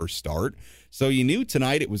 pitches his first start. So you knew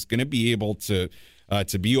tonight it was going to be able to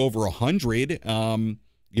be over 100.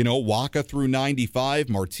 Waka threw 95.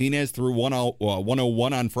 Martinez threw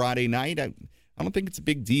 101 on Friday night. I don't think it's a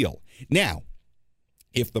big deal. Now,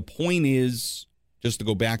 if the point is, just to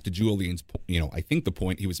go back to Julian's, I think the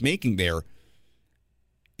point he was making there,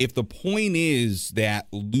 if the point is that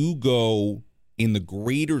Lugo, in the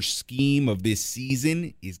greater scheme of this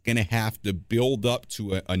season, is going to have to build up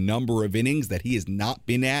to a number of innings that he has not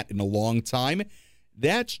been at in a long time,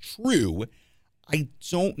 that's true. I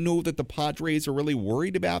don't know that the Padres are really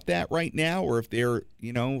worried about that right now, or if they're,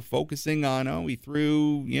 focusing on, he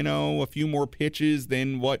threw, a few more pitches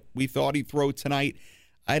than what we thought he'd throw tonight.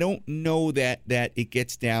 I don't know that it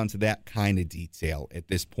gets down to that kind of detail at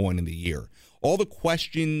this point in the year. All the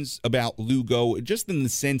questions about Lugo, just in the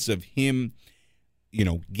sense of him,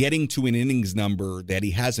 getting to an innings number that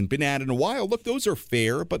he hasn't been at in a while, look, those are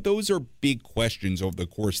fair, but those are big questions over the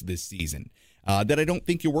course of this season. That I don't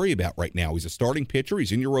think you worry about right now. He's a starting pitcher.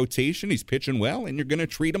 He's in your rotation. He's pitching well, and you're going to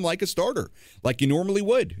treat him like a starter, like you normally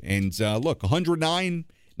would. And look, 109,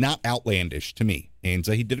 not outlandish to me. And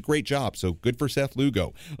he did a great job, so good for Seth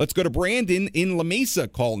Lugo. Let's go to Brandon in La Mesa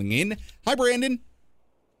calling in. Hi, Brandon.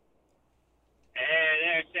 Hey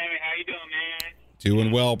there, Sammy. How you doing, man?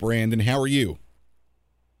 Doing well, Brandon. How are you?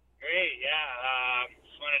 Great, yeah.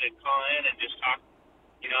 Just wanted to call in and just talk.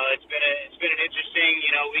 It's been an interesting,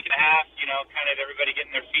 week and a half, kind of everybody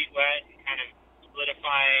getting their feet wet and kind of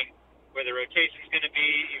solidifying where the rotation's going to be,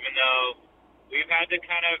 even though we've had to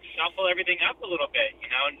kind of shuffle everything up a little bit,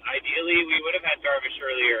 Ideally, we would have had Darvish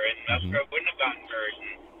earlier, and Musgrove wouldn't have gotten hurt,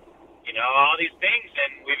 and, all these things,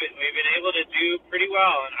 and we've been able to do pretty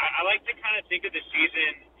well. And I like to kind of think of the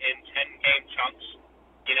season in 10-game chunks,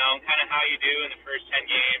 kind of how you do in the first 10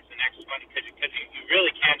 games, the next one, because you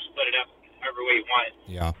really can split it up however way you want.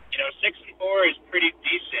 Yeah. 6-4 is pretty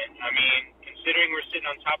decent. I mean, considering we're sitting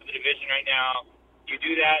on top of the division right now, you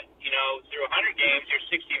do that, through 100 games, you're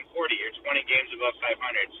 16-40. You're 20 games above 500.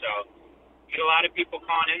 So you get a lot of people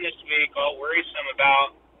calling in this week all worrisome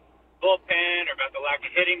about bullpen or about the lack of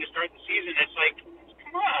hitting to start the season. It's like,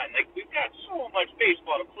 come on. We've got so much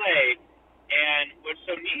baseball to play. And what's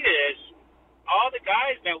so neat is all the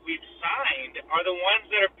guys that we've signed are the ones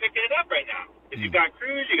that are picking it up right now. Because you've got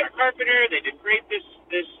Cruz, you got Carpenter. They did great this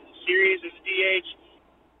series as a DH.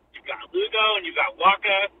 You've got Lugo and you've got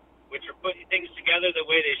Waka, which are putting things together the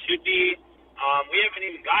way they should be. We haven't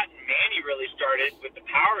even gotten Manny really started with the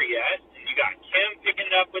power yet. And you got Kim picking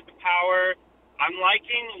it up with the power. I'm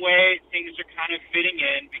liking the way things are kind of fitting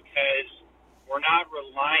in because we're not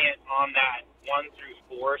reliant on that 1 through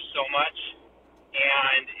 4 so much.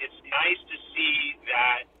 And it's nice to see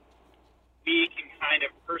that we can kind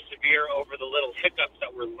of persevere over the little hiccups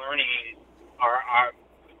that we're learning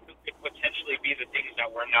could potentially be the things that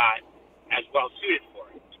we're not as well suited for.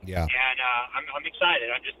 Yeah. And I'm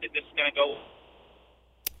excited. I just think this is going to go.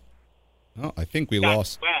 Oh, I think we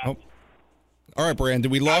lost. Oh. All right,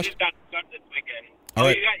 Brandon, we lost. I just got stuck this weekend. All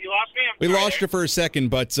right. You lost me? We lost you for a second,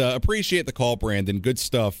 but appreciate the call, Brandon. Good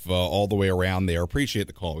stuff all the way around there. Appreciate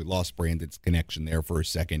the call. We lost Brandon's connection there for a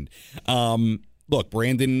second. Look,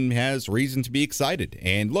 Brandon has reason to be excited.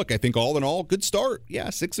 And look, I think all in all, good start. Yeah,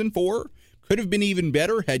 6-4. Could have been even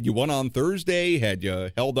better had you won on Thursday, had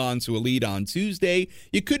you held on to a lead on Tuesday.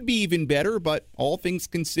 You could be even better, but all things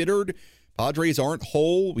considered, Padres aren't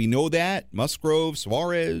whole. We know that. Musgrove,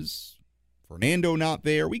 Suarez, Fernando not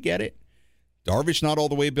there. We get it. Darvish not all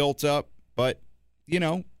the way built up, but,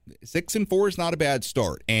 6-4 is not a bad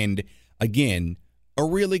start. And, again, a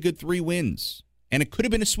really good 3 wins. And it could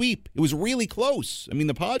have been a sweep. It was really close. I mean,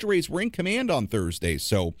 the Padres were in command on Thursday.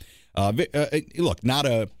 So, look, not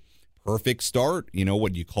a perfect start.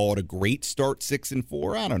 Would you call it a great start,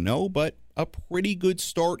 6-4? I don't know, but a pretty good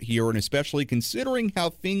start here, and especially considering how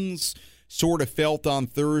things sort of felt on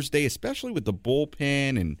Thursday, especially with the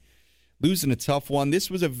bullpen and losing a tough one. This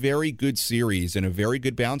was a very good series and a very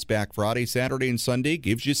good bounce back Friday, Saturday, and Sunday.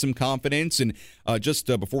 Gives you some confidence. And just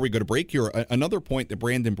before we go to break here, another point that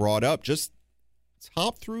Brandon brought up, just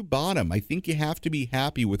top through bottom, I think you have to be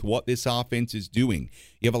happy with what this offense is doing.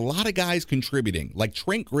 You have a lot of guys contributing. Like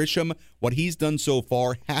Trent Grisham, what he's done so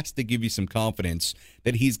far has to give you some confidence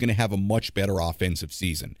that he's going to have a much better offensive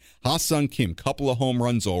season. Ha-Seong Kim, couple of home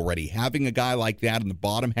runs already. Having a guy like that in the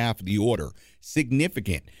bottom half of the order,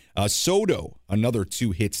 significant. Soto, another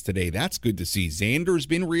 2 hits today. That's good to see. Xander's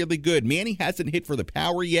been really good. Manny hasn't hit for the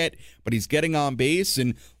power yet, but he's getting on base.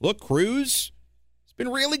 And look, Cruz, been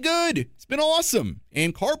really good. It's been awesome.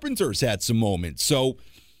 And Carpenter's had some moments. So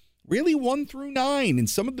really 1 through 9 and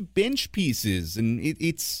some of the bench pieces. And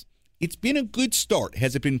it's been a good start.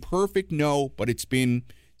 Has it been perfect? No, but it's been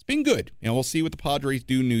good. And we'll see what the Padres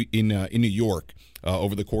do in New York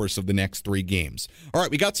over the course of the next 3 games. All right,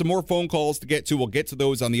 we got some more phone calls to get to. We'll get to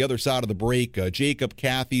those on the other side of the break. Jacob,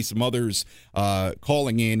 Kathy, some others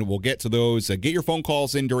calling in. We'll get to those. Get your phone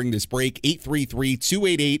calls in during this break.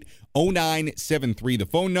 833-288-0973, the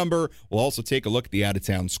phone number. We'll also take a look at the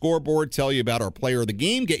out-of-town scoreboard, tell you about our player of the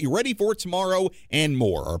game, get you ready for tomorrow, and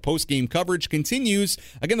more. Our post-game coverage continues.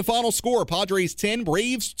 Again, the final score, Padres 10,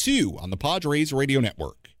 Braves 2 on the Padres Radio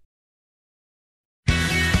Network.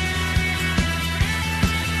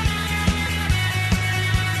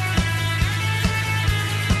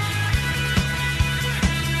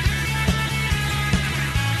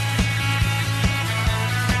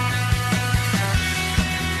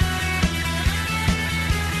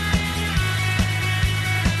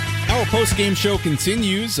 Postgame show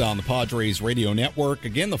continues on the Padres radio network.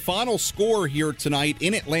 Again, the final score here tonight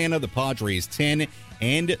in Atlanta, the Padres 10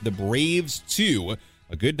 and the Braves 2.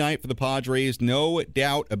 A good night for the Padres, no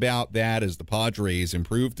doubt about that, as the Padres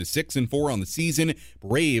improved to 6-4 on the season.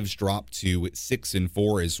 Braves dropped to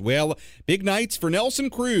 6-4 as well. Big nights for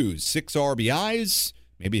Nelson Cruz, 6 RBIs.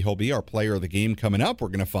 Maybe he'll be our player of the game coming up. We're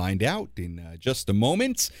going to find out in just a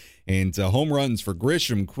moment. And home runs for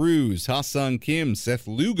Grisham, Cruz, Ha-Seong Kim, Seth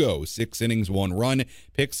Lugo, 6 innings, 1 run,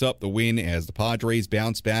 picks up the win as the Padres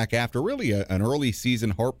bounce back after really an early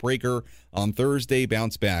season heartbreaker on Thursday.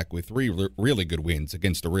 Bounce back with 3 really good wins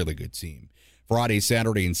against a really good team. Friday,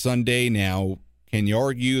 Saturday, and Sunday. Now, can you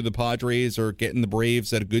argue the Padres are getting the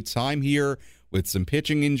Braves at a good time here with some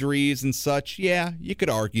pitching injuries and such? Yeah, you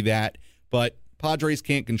could argue that, but Padres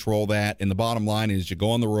can't control that, and the bottom line is you go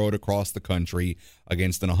on the road across the country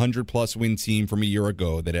against an 100-plus win team from a year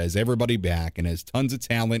ago that has everybody back and has tons of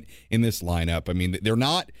talent in this lineup. I mean, they're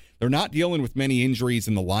not dealing with many injuries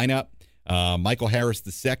in the lineup. Michael Harris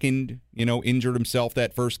II, injured himself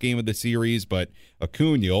that first game of the series, but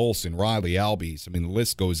Acuna, Olsen, Riley, Albies, I mean, the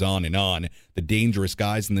list goes on and on. The dangerous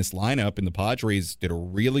guys in this lineup, and the Padres did a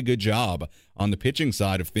really good job on the pitching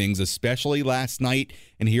side of things, especially last night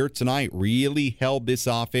and here tonight. Really held this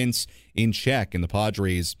offense in check, and the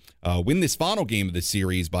Padres win this final game of the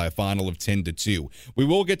series by a final of 10-2. We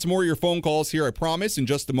will get to more of your phone calls here, I promise, in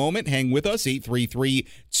just a moment. Hang with us,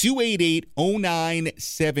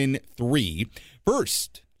 833-288-0973.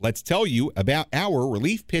 First, let's tell you about our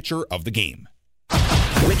relief pitcher of the game.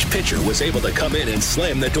 Which pitcher was able to come in and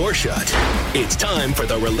slam the door shut? It's time for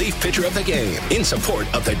the relief pitcher of the game in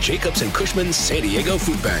support of the Jacobs and Cushman San Diego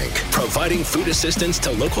Food Bank, providing food assistance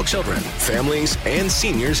to local children, families, and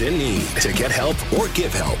seniors in need. To get help or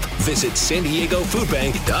give help, visit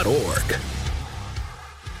SanDiegoFoodBank.org.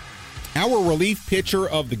 Our relief pitcher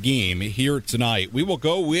of the game here tonight, we will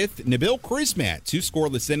go with Nabil Crismat. 2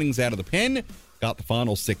 scoreless innings out of the pen, got the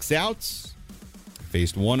final 6 outs.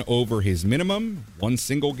 Faced 1 over his minimum, 1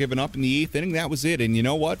 single given up in the 8th inning. That was it. And you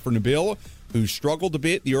know what? For Nabil, who struggled a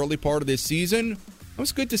bit the early part of this season, it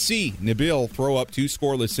was good to see Nabil throw up 2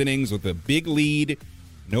 scoreless innings with a big lead.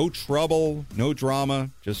 No trouble, no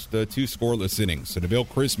drama, just 2 scoreless innings. So Nabil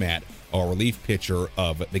Crismat, our relief pitcher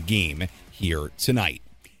of the game here tonight.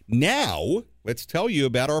 Now, let's tell you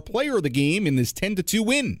about our player of the game in this 10-2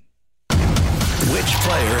 win. Which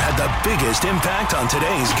player had the biggest impact on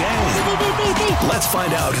today's game? Let's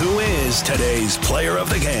find out who is today's player of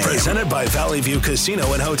the game. Presented by Valley View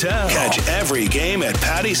Casino and Hotel. Catch every game at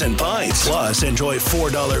Patties and Pints. Plus, enjoy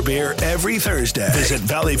 $4 beer every Thursday. Visit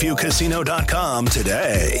valleyviewcasino.com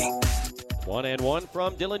today. 1-1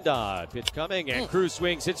 from Dylan Dodd. Pitch coming, and Cruz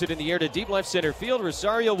swings, hits it in the air to deep left center field.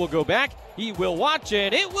 Rosario will go back. He will watch,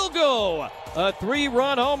 and it will go. A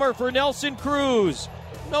 3-run homer for Nelson Cruz.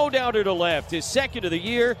 No doubter to left, his second of the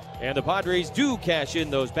year, and the Padres do cash in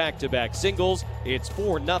those back-to-back singles. It's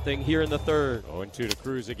 4-0 here in the third. 0-2 to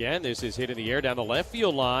Cruz again. This is hit in the air down the left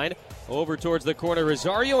field line. Over towards the corner,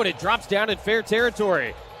 Rosario, and it drops down in fair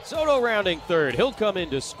territory. Soto rounding third. He'll come in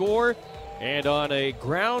to score. And on a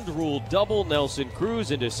ground rule double, Nelson Cruz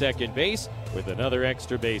into second base with another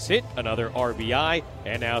extra base hit, another RBI,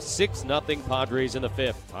 and now 6-0 Padres in the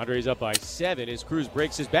 5th. Padres up by 7 as Cruz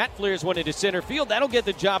breaks his bat, flares one into center field. That'll get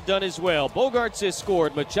the job done as well. Bogarts has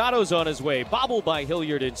scored. Machado's on his way. Bobbled by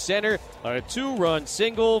Hilliard in center. A 2-run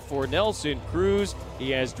single for Nelson Cruz. He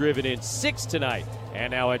has driven in 6 tonight, and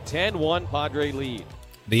now a 10-1 Padre lead.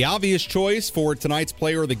 The obvious choice for tonight's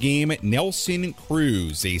player of the game, Nelson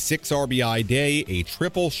Cruz. A 6 RBI day, a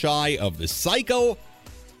triple shy of the cycle.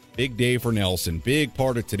 Big day for Nelson. Big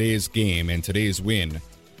part of today's game and today's win.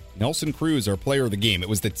 Nelson Cruz, our player of the game. It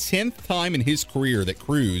was the 10th time in his career that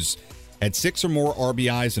Cruz had 6 or more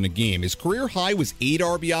RBIs in a game. His career high was 8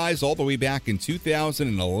 RBIs all the way back in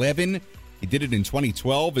 2011. He did it in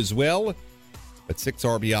 2012 as well. But 6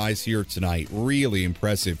 RBIs here tonight. Really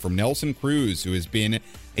impressive from Nelson Cruz, who has been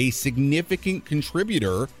a significant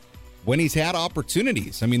contributor when he's had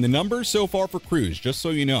opportunities. I mean, the numbers so far for Cruz, just so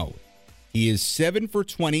you know, he is 7 for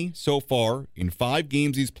 20 so far in 5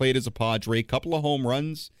 games he's played as a Padre. Couple of home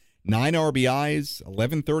runs, 9 RBIs,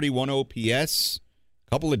 1131 OPS,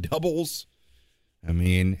 couple of doubles. I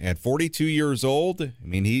mean, at 42 years old, I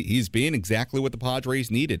mean, he's been exactly what the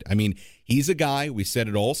Padres needed. I mean, he's a guy, we said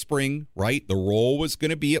it all spring, right? The role was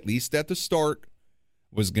going to be, at least at the start,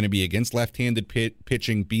 was going to be against left-handed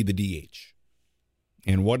pitching, be the DH.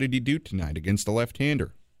 And what did he do tonight against the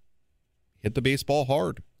left-hander? Hit the baseball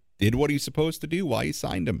hard. Did what he's supposed to do, why he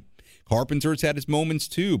signed him. Carpenter's had his moments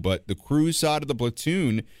too, but the Cruz side of the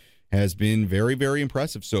platoon has been very, very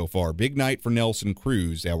impressive so far. Big night for Nelson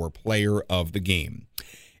Cruz, our player of the game.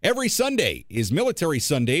 Every Sunday is Military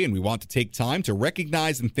Sunday, and we want to take time to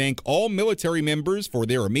recognize and thank all military members for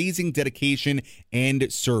their amazing dedication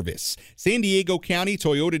and service. San Diego County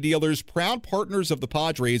Toyota dealers, proud partners of the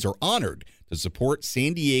Padres, are honored to support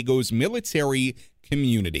San Diego's military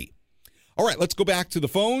community. All right, let's go back to the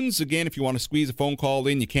phones. Again, if you want to squeeze a phone call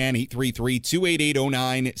in, you can,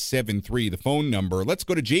 833-288-0973, the phone number. Let's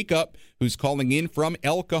go to Jacob, who's calling in from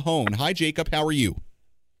El Cajon. Hi, Jacob. How are you?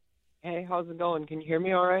 Hey, how's it going? Can you hear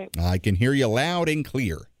me all right? I can hear you loud and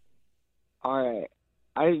clear. All right.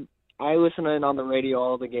 I listen in on the radio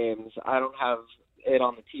all the games. I don't have it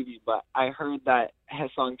on the TV, but I heard that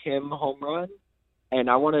Ha-Seong Kim home run, and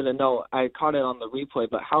I wanted to know, I caught it on the replay,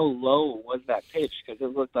 but how low was that pitch? Because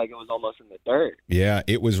it looked like it was almost in the dirt. Yeah,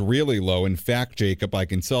 it was really low. In fact, Jacob, I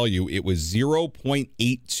can tell you it was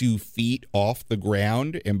 0.82 feet off the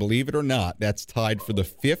ground, and believe it or not, that's tied for the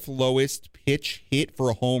 5th lowest pitch hit for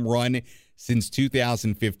a home run since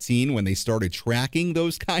 2015 when they started tracking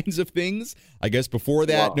those kinds of things. I guess before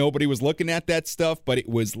that, nobody was looking at that stuff, but it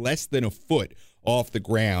was less than a foot off the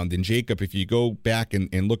ground. And Jacob, if you go back and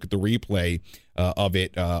look at the replay of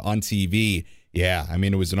it on TV, yeah, I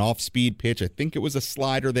mean, it was an off-speed pitch. I think it was a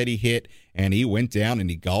slider that he hit, and he went down and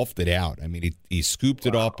he golfed it out. I mean, he scooped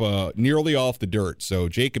it up nearly off the dirt. So,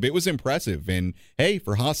 Jacob, it was impressive. And, hey,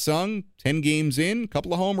 for Ha-Seong, 10 games in, a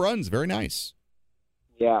couple of home runs. Very nice.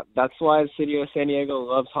 Yeah, that's why the city of San Diego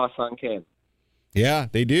loves Ha-Seong Kim. Yeah,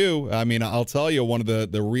 they do. I mean, I'll tell you, one of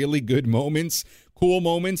the really good moments, cool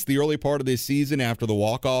moments, the early part of this season after the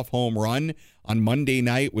walk-off home run on Monday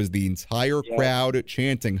night was the entire crowd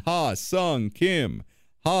chanting, Ha-Seong Kim,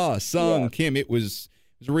 Ha-Seong Kim. It was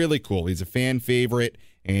really cool. He's a fan favorite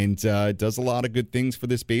and does a lot of good things for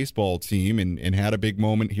this baseball team and had a big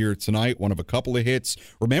moment here tonight, one of a couple of hits.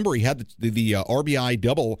 Remember, he had the RBI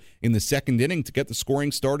double in the second inning to get the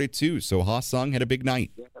scoring started, too. So Ha-Seong had a big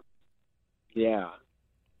night. Yeah.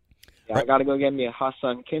 I got to go get me a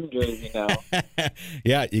Ha-Seong Kim jersey now.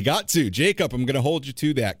 Yeah, you got to. Jacob, I'm going to hold you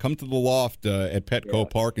to that. Come to the loft at Petco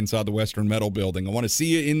Park inside the Western Metal Building. I want to see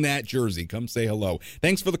you in that jersey. Come say hello.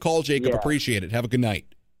 Thanks for the call, Jacob. Appreciate it. Have a good night.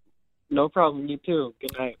 No problem. You too.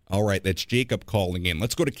 Good night. All right, that's Jacob calling in.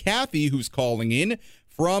 Let's go to Kathy, who's calling in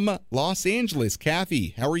from Los Angeles.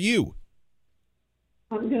 Kathy, how are you?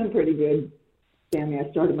 I'm doing pretty good, Sammy.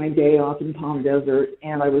 I started my day off in Palm Desert,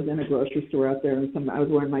 and I was in a grocery store out there, and I was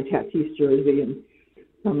wearing my Tatis jersey,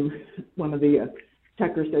 and one of the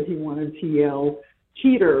checkers said he wanted to yell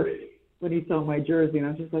 "cheater" when he saw my jersey, and I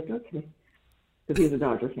was just like, okay, because he's a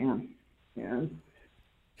Dodger fan. Yeah.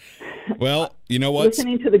 Well, you know what?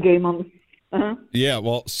 Listening to the game on. Yeah,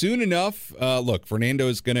 well, soon enough, look,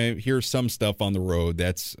 Fernando's going to hear some stuff on the road.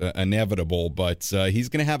 That's inevitable, but he's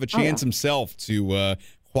going to have a chance himself to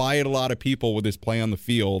quiet a lot of people with his play on the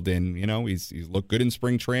field. And, you know, he's looked good in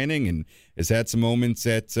spring training and has had some moments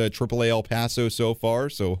at AAA El Paso so far.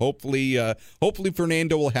 So hopefully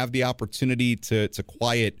Fernando will have the opportunity to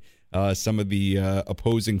quiet some of the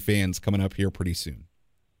opposing fans coming up here pretty soon.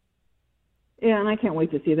 Yeah, and I can't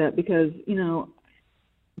wait to see that because, you know,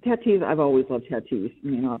 Tatis, I've always loved Tatis. I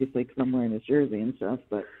mean, obviously, because I'm wearing his jersey and stuff,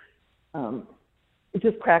 but it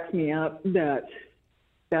just cracks me up that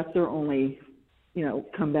that's their only, you know,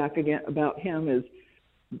 comeback again about him is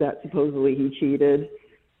that supposedly he cheated.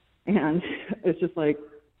 And it's just like,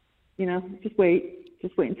 you know, just wait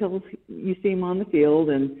until you see him on the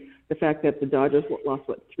field. And the fact that the Dodgers lost,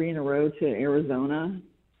 3 in a row to Arizona.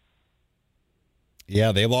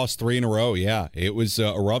 Yeah, they lost 3 in a row. Yeah, it was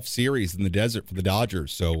a rough series in the desert for the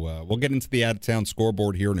Dodgers. So we'll get into the out-of-town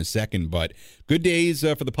scoreboard here in a second. But good days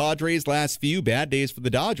for the Padres last few, bad days for the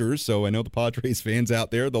Dodgers. So I know the Padres fans out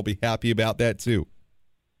there, they'll be happy about that too.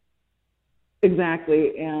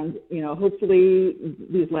 Exactly. And, you know, hopefully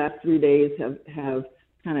these last 3 days have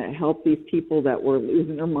kind of helped these people that were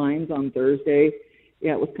losing their minds on Thursday.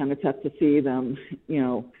 Yeah, it was kind of tough to see them, you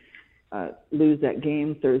know, lose that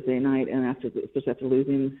game Thursday night, and especially after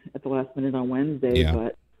losing at the last minute on Wednesday. Yeah.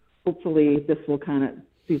 But hopefully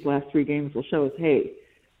these last 3 games will show us, hey,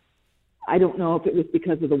 I don't know if it was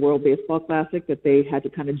because of the World Baseball Classic that they had to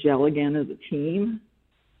kind of gel again as a team,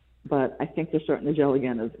 but I think they're starting to gel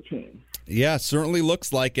again as a team. Yeah, certainly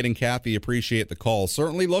looks like it, and Kathy, appreciate the call.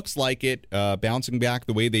 Certainly looks like it, bouncing back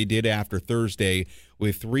the way they did after Thursday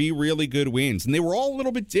with 3 really good wins. And they were all a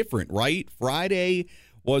little bit different, right? Friday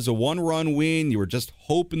was a 1-run win. You were just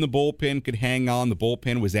hoping the bullpen could hang on. The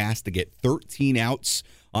bullpen was asked to get 13 outs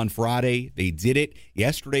on Friday. They did it.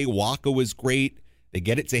 Yesterday, Waka was great. They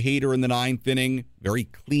get it to Hader in the 9th inning. Very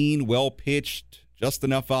clean, well-pitched, just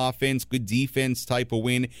enough offense, good defense type of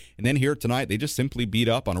win. And then here tonight, they just simply beat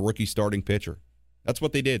up on a rookie starting pitcher. That's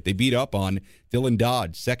what they did. They beat up on Dylan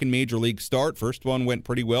Dodge. Second major league start. First one went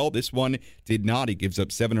pretty well. This one did not. He gives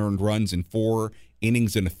up 7 earned runs in 4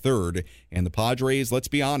 innings and a third. And the Padres, let's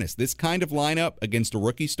be honest, this kind of lineup against a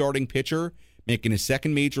rookie starting pitcher making a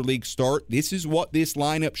second major league start, this is what this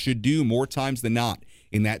lineup should do more times than not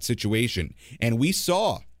in that situation. And we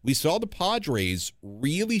saw the Padres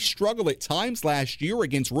really struggle at times last year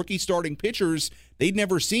against rookie starting pitchers they'd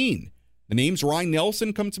never seen. The names Ryan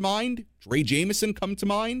Nelson come to mind. Trey Jamison come to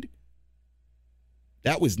mind.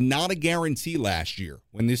 That was not a guarantee last year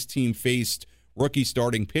when this team faced rookie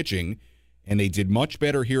starting pitching, and they did much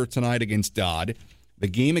better here tonight against Dodd. The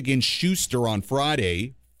game against Schuster on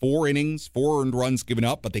Friday, 4 innings, 4 earned runs given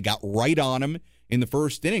up, but they got right on him in the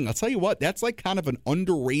first inning. I'll tell you what, that's like kind of an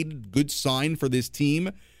underrated good sign for this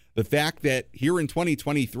team. The fact that here in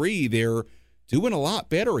 2023, they're doing a lot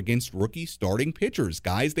better against rookie starting pitchers,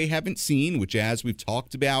 guys they haven't seen, which, as we've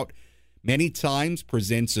talked about many times,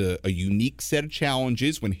 presents a unique set of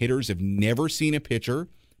challenges when hitters have never seen a pitcher,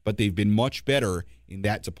 but they've been much better in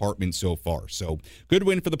that department so far. So, good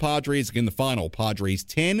win for the Padres. Again, the final, Padres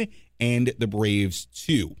 10 and the Braves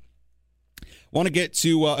 2. Want to get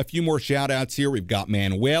to a few more shout-outs here. We've got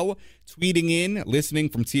Manuel tweeting in, listening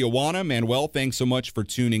from Tijuana. Manuel, thanks so much for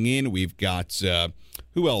tuning in. We've got,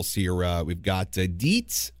 who else here? We've got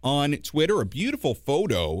Dietz on Twitter, a beautiful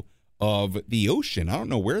photo of the ocean. I don't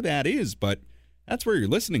know where that is, but that's where you're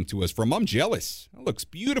listening to us from. I'm jealous. It looks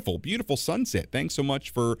beautiful, beautiful sunset. Thanks so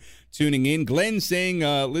much for tuning in. Glenn saying,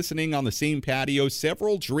 listening on the same patio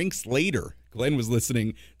several drinks later. Glenn was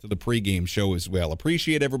listening to the pregame show as well.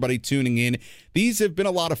 Appreciate everybody tuning in. These have been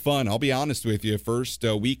a lot of fun. I'll be honest with you. First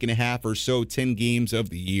week and a half or so, 10 games of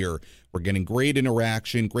the year. We're getting great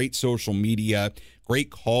interaction, great social media,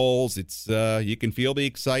 great calls. It's you can feel the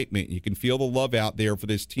excitement. You can feel the love out there for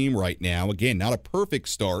this team right now. Again, not a perfect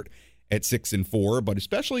start at 6-4, but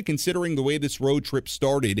especially considering the way this road trip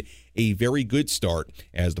started, a very good start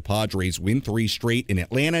as the Padres win 3 straight in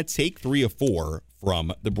Atlanta, take 3 of 4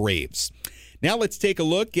 from the Braves. Now let's take a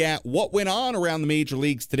look at what went on around the major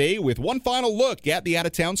leagues today with one final look at the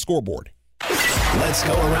out-of-town scoreboard. Let's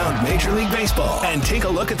go around Major League Baseball and take a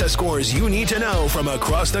look at the scores you need to know from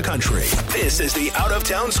across the country. This is the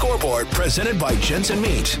Out-of-Town Scoreboard presented by Jensen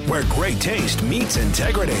Meat, where great taste meets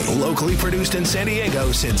integrity. Locally produced in San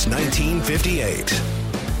Diego since 1958.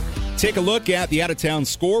 Take a look at the out-of-town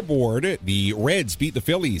scoreboard. The Reds beat the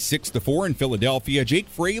Phillies 6-4 in Philadelphia. Jake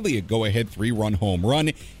Fraley, a go-ahead 3-run home run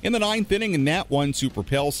in the 9th inning, and that one to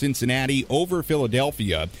propel Cincinnati over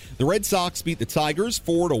Philadelphia. The Red Sox beat the Tigers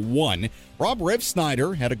 4-1. Rob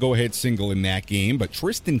Revsnyder had a go-ahead single in that game, but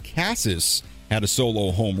Tristan Casas had a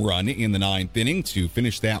solo home run in the 9th inning to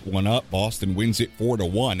finish that one up. Boston wins it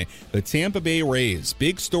 4-1. The Tampa Bay Rays,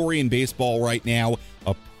 big story in baseball right now,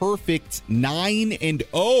 a perfect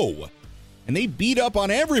 9-0. And they beat up on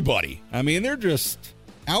everybody. I mean, they're just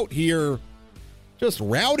out here just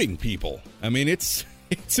routing people. I mean, it's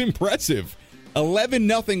impressive.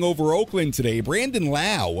 11-0 over Oakland today. Brandon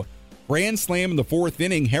Lau, grand slam in the 4th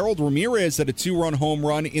inning. Harold Ramirez had a 2-run home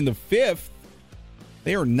run in the 5th.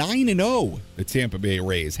 They are 9-0, the Tampa Bay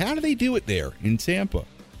Rays. How do they do it there in Tampa?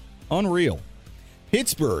 Unreal.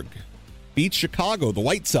 Pittsburgh beats Chicago. The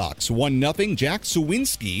White Sox 1-0. Jack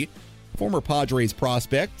Suwinski, former Padres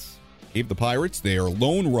prospect, gave the Pirates their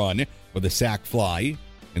lone run with a sac fly.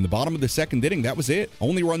 In the bottom of the 2nd inning, that was it.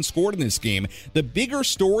 Only run scored in this game. The bigger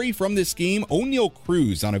story from this game, Oneil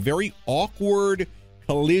Cruz on a very awkward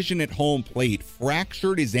collision at home plate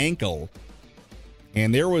fractured his ankle.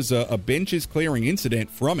 And there was a benches clearing incident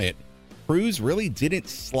from it. Cruz really didn't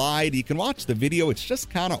slide. You can watch the video. It's just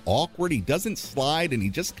kind of awkward. He doesn't slide, and he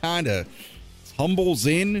just kind of tumbles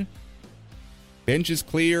in. Benches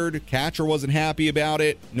cleared. Catcher wasn't happy about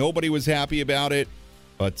it. Nobody was happy about it.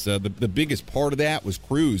 But the biggest part of that was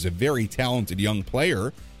Cruz, a very talented young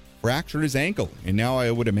player, fractured his ankle, and now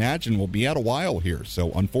I would imagine will be out a while here.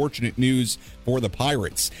 So unfortunate news for the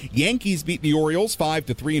Pirates. Yankees beat the Orioles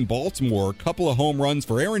 5-3 in Baltimore. A couple of home runs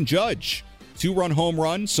for Aaron Judge. 2-run home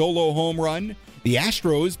run, solo home run. The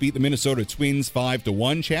Astros beat the Minnesota Twins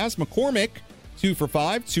 5-1. Chas McCormick, 2 for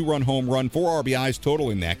 5, 2-run home run, 4 RBIs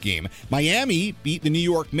total in that game. Miami beat the New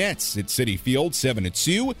York Mets at Citi Field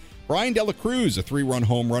 7-2. Brian De La Cruz, a 3-run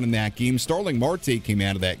home run in that game. Starling Marte came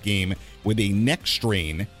out of that game with a neck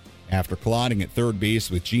strain after colliding at third base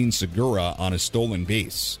with Gene Segura on a stolen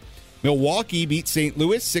base. Milwaukee beat St.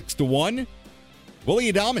 Louis 6-1.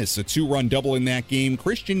 Willie Adames, a 2-run double in that game.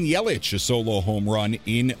 Christian Yelich, a solo home run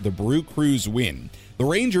in the Brew Crews win. The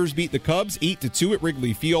Rangers beat the Cubs 8-2 at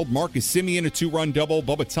Wrigley Field. Marcus Semien, a 2-run double.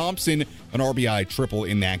 Bubba Thompson, an RBI triple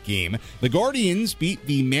in that game. The Guardians beat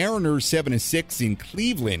the Mariners 7-6 in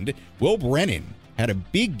Cleveland. Will Brennan had a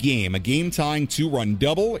big game, a game-tying 2-run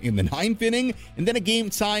double in the 9th inning, and then a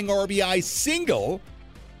game-tying RBI single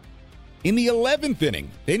in the 11th inning.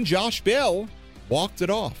 Then Josh Bell walked it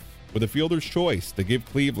off with a fielder's choice to give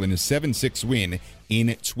Cleveland a 7-6 win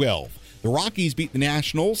in 12. The Rockies beat the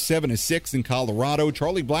Nationals 7-6 in Colorado.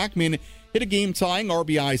 Charlie Blackmon hit a game-tying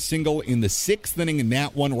RBI single in the 6th inning in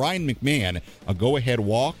that one. Ryan McMahon, a go-ahead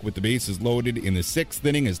walk with the bases loaded in the 6th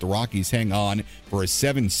inning as the Rockies hang on for a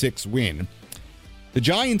 7-6 win. The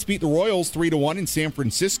Giants beat the Royals 3-1 in San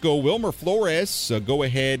Francisco. Wilmer Flores, a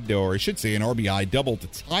go-ahead, or I should say an RBI double to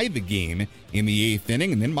tie the game in the 8th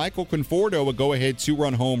inning. And then Michael Conforto, a go-ahead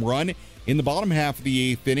 2-run home run in the bottom half of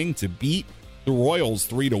the 8th inning to beat the Royals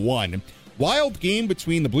 3-1. Wild game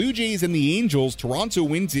between the Blue Jays and the Angels. Toronto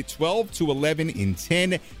wins it 12-11 in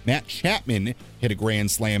 10. Matt Chapman hit a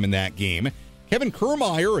grand slam in that game. Kevin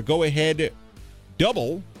Kiermaier, a go-ahead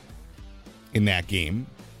double in that game,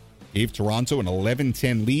 gave Toronto an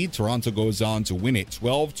 11-10 lead. Toronto goes on to win it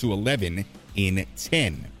 12-11 in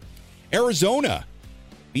 10. Arizona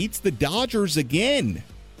beats the Dodgers again,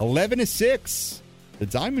 11-6. The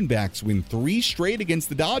Diamondbacks win 3 straight against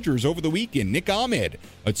the Dodgers over the weekend. Nick Ahmed,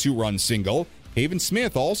 a 2-run single. Haven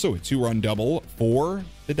Smith, also a 2-run double for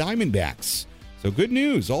the Diamondbacks. So good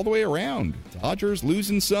news all the way around. Dodgers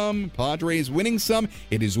losing some, Padres winning some.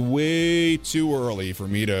 It is way too early for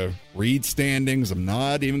me to read standings. I'm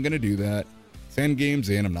not even going to do that. 10 games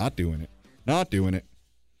in, I'm not doing it. Not doing it.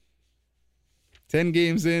 10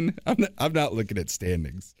 games in, I'm not looking at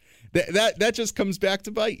standings. That just comes back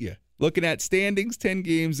to bite you. Looking at standings, 10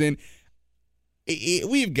 games in,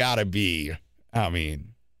 we've got to be, at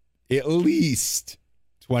least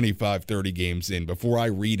 25, 30 games in before I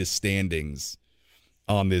read a standings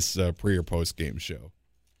on this pre- or post-game show.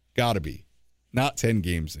 Got to be. Not 10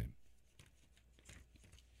 games in.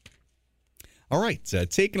 All right,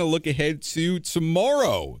 taking a look ahead to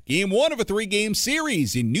tomorrow. Game 1 of a 3-game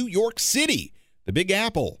series in New York City, the Big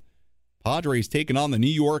Apple. Padres taking on the New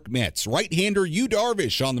York Mets. Right-hander Yu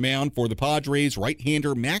Darvish on the mound for the Padres.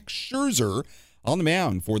 Right-hander Max Scherzer on the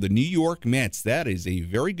mound for the New York Mets. That is a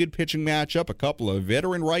very good pitching matchup. A couple of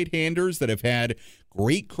veteran right-handers that have had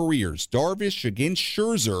great careers. Darvish against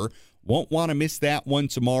Scherzer. Won't want to miss that one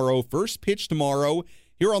tomorrow. First pitch tomorrow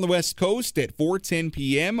here on the West Coast at 4:10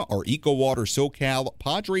 p.m. Our EcoWater SoCal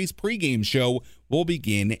Padres pregame show will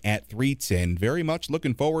begin at 3:10. Very much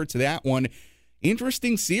looking forward to that one.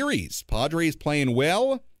 Interesting series. Padres playing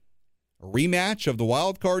well. A rematch of the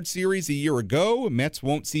wild card series a year ago. Mets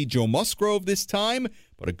won't see Joe Musgrove this time,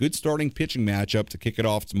 but a good starting pitching matchup to kick it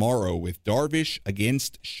off tomorrow with Darvish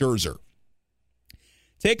against Scherzer.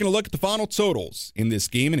 Taking a look at the final totals in this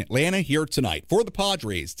game in Atlanta here tonight. For the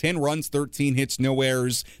Padres, 10 runs, 13 hits, no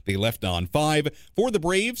errors. They left on 5. For the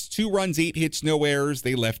Braves, 2 runs, 8 hits, no errors.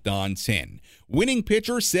 They left on 10. Winning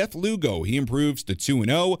pitcher, Seth Lugo. He improves to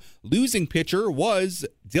 2-0. Losing pitcher was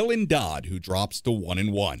Dylan Dodd, who drops to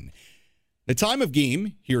 1-1. The time of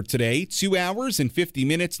game here today, 2 hours and 50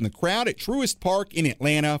 minutes, and the crowd at Truist Park in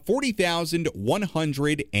Atlanta,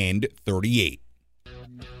 40,138.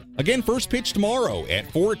 Again, first pitch tomorrow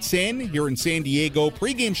at 4:10 here in San Diego.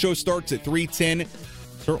 Pre-game show starts at 3:10.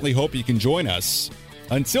 Certainly hope you can join us.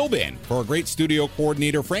 Until then, for our great studio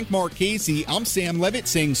coordinator, Frank Marchese, I'm Sam Levitt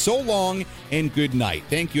saying so long and good night.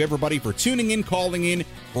 Thank you, everybody, for tuning in, calling in.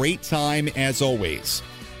 Great time as always.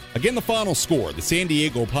 Again, the final score, the San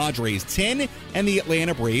Diego Padres 10 and the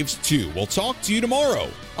Atlanta Braves 2. We'll talk to you tomorrow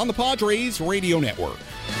on the Padres Radio Network.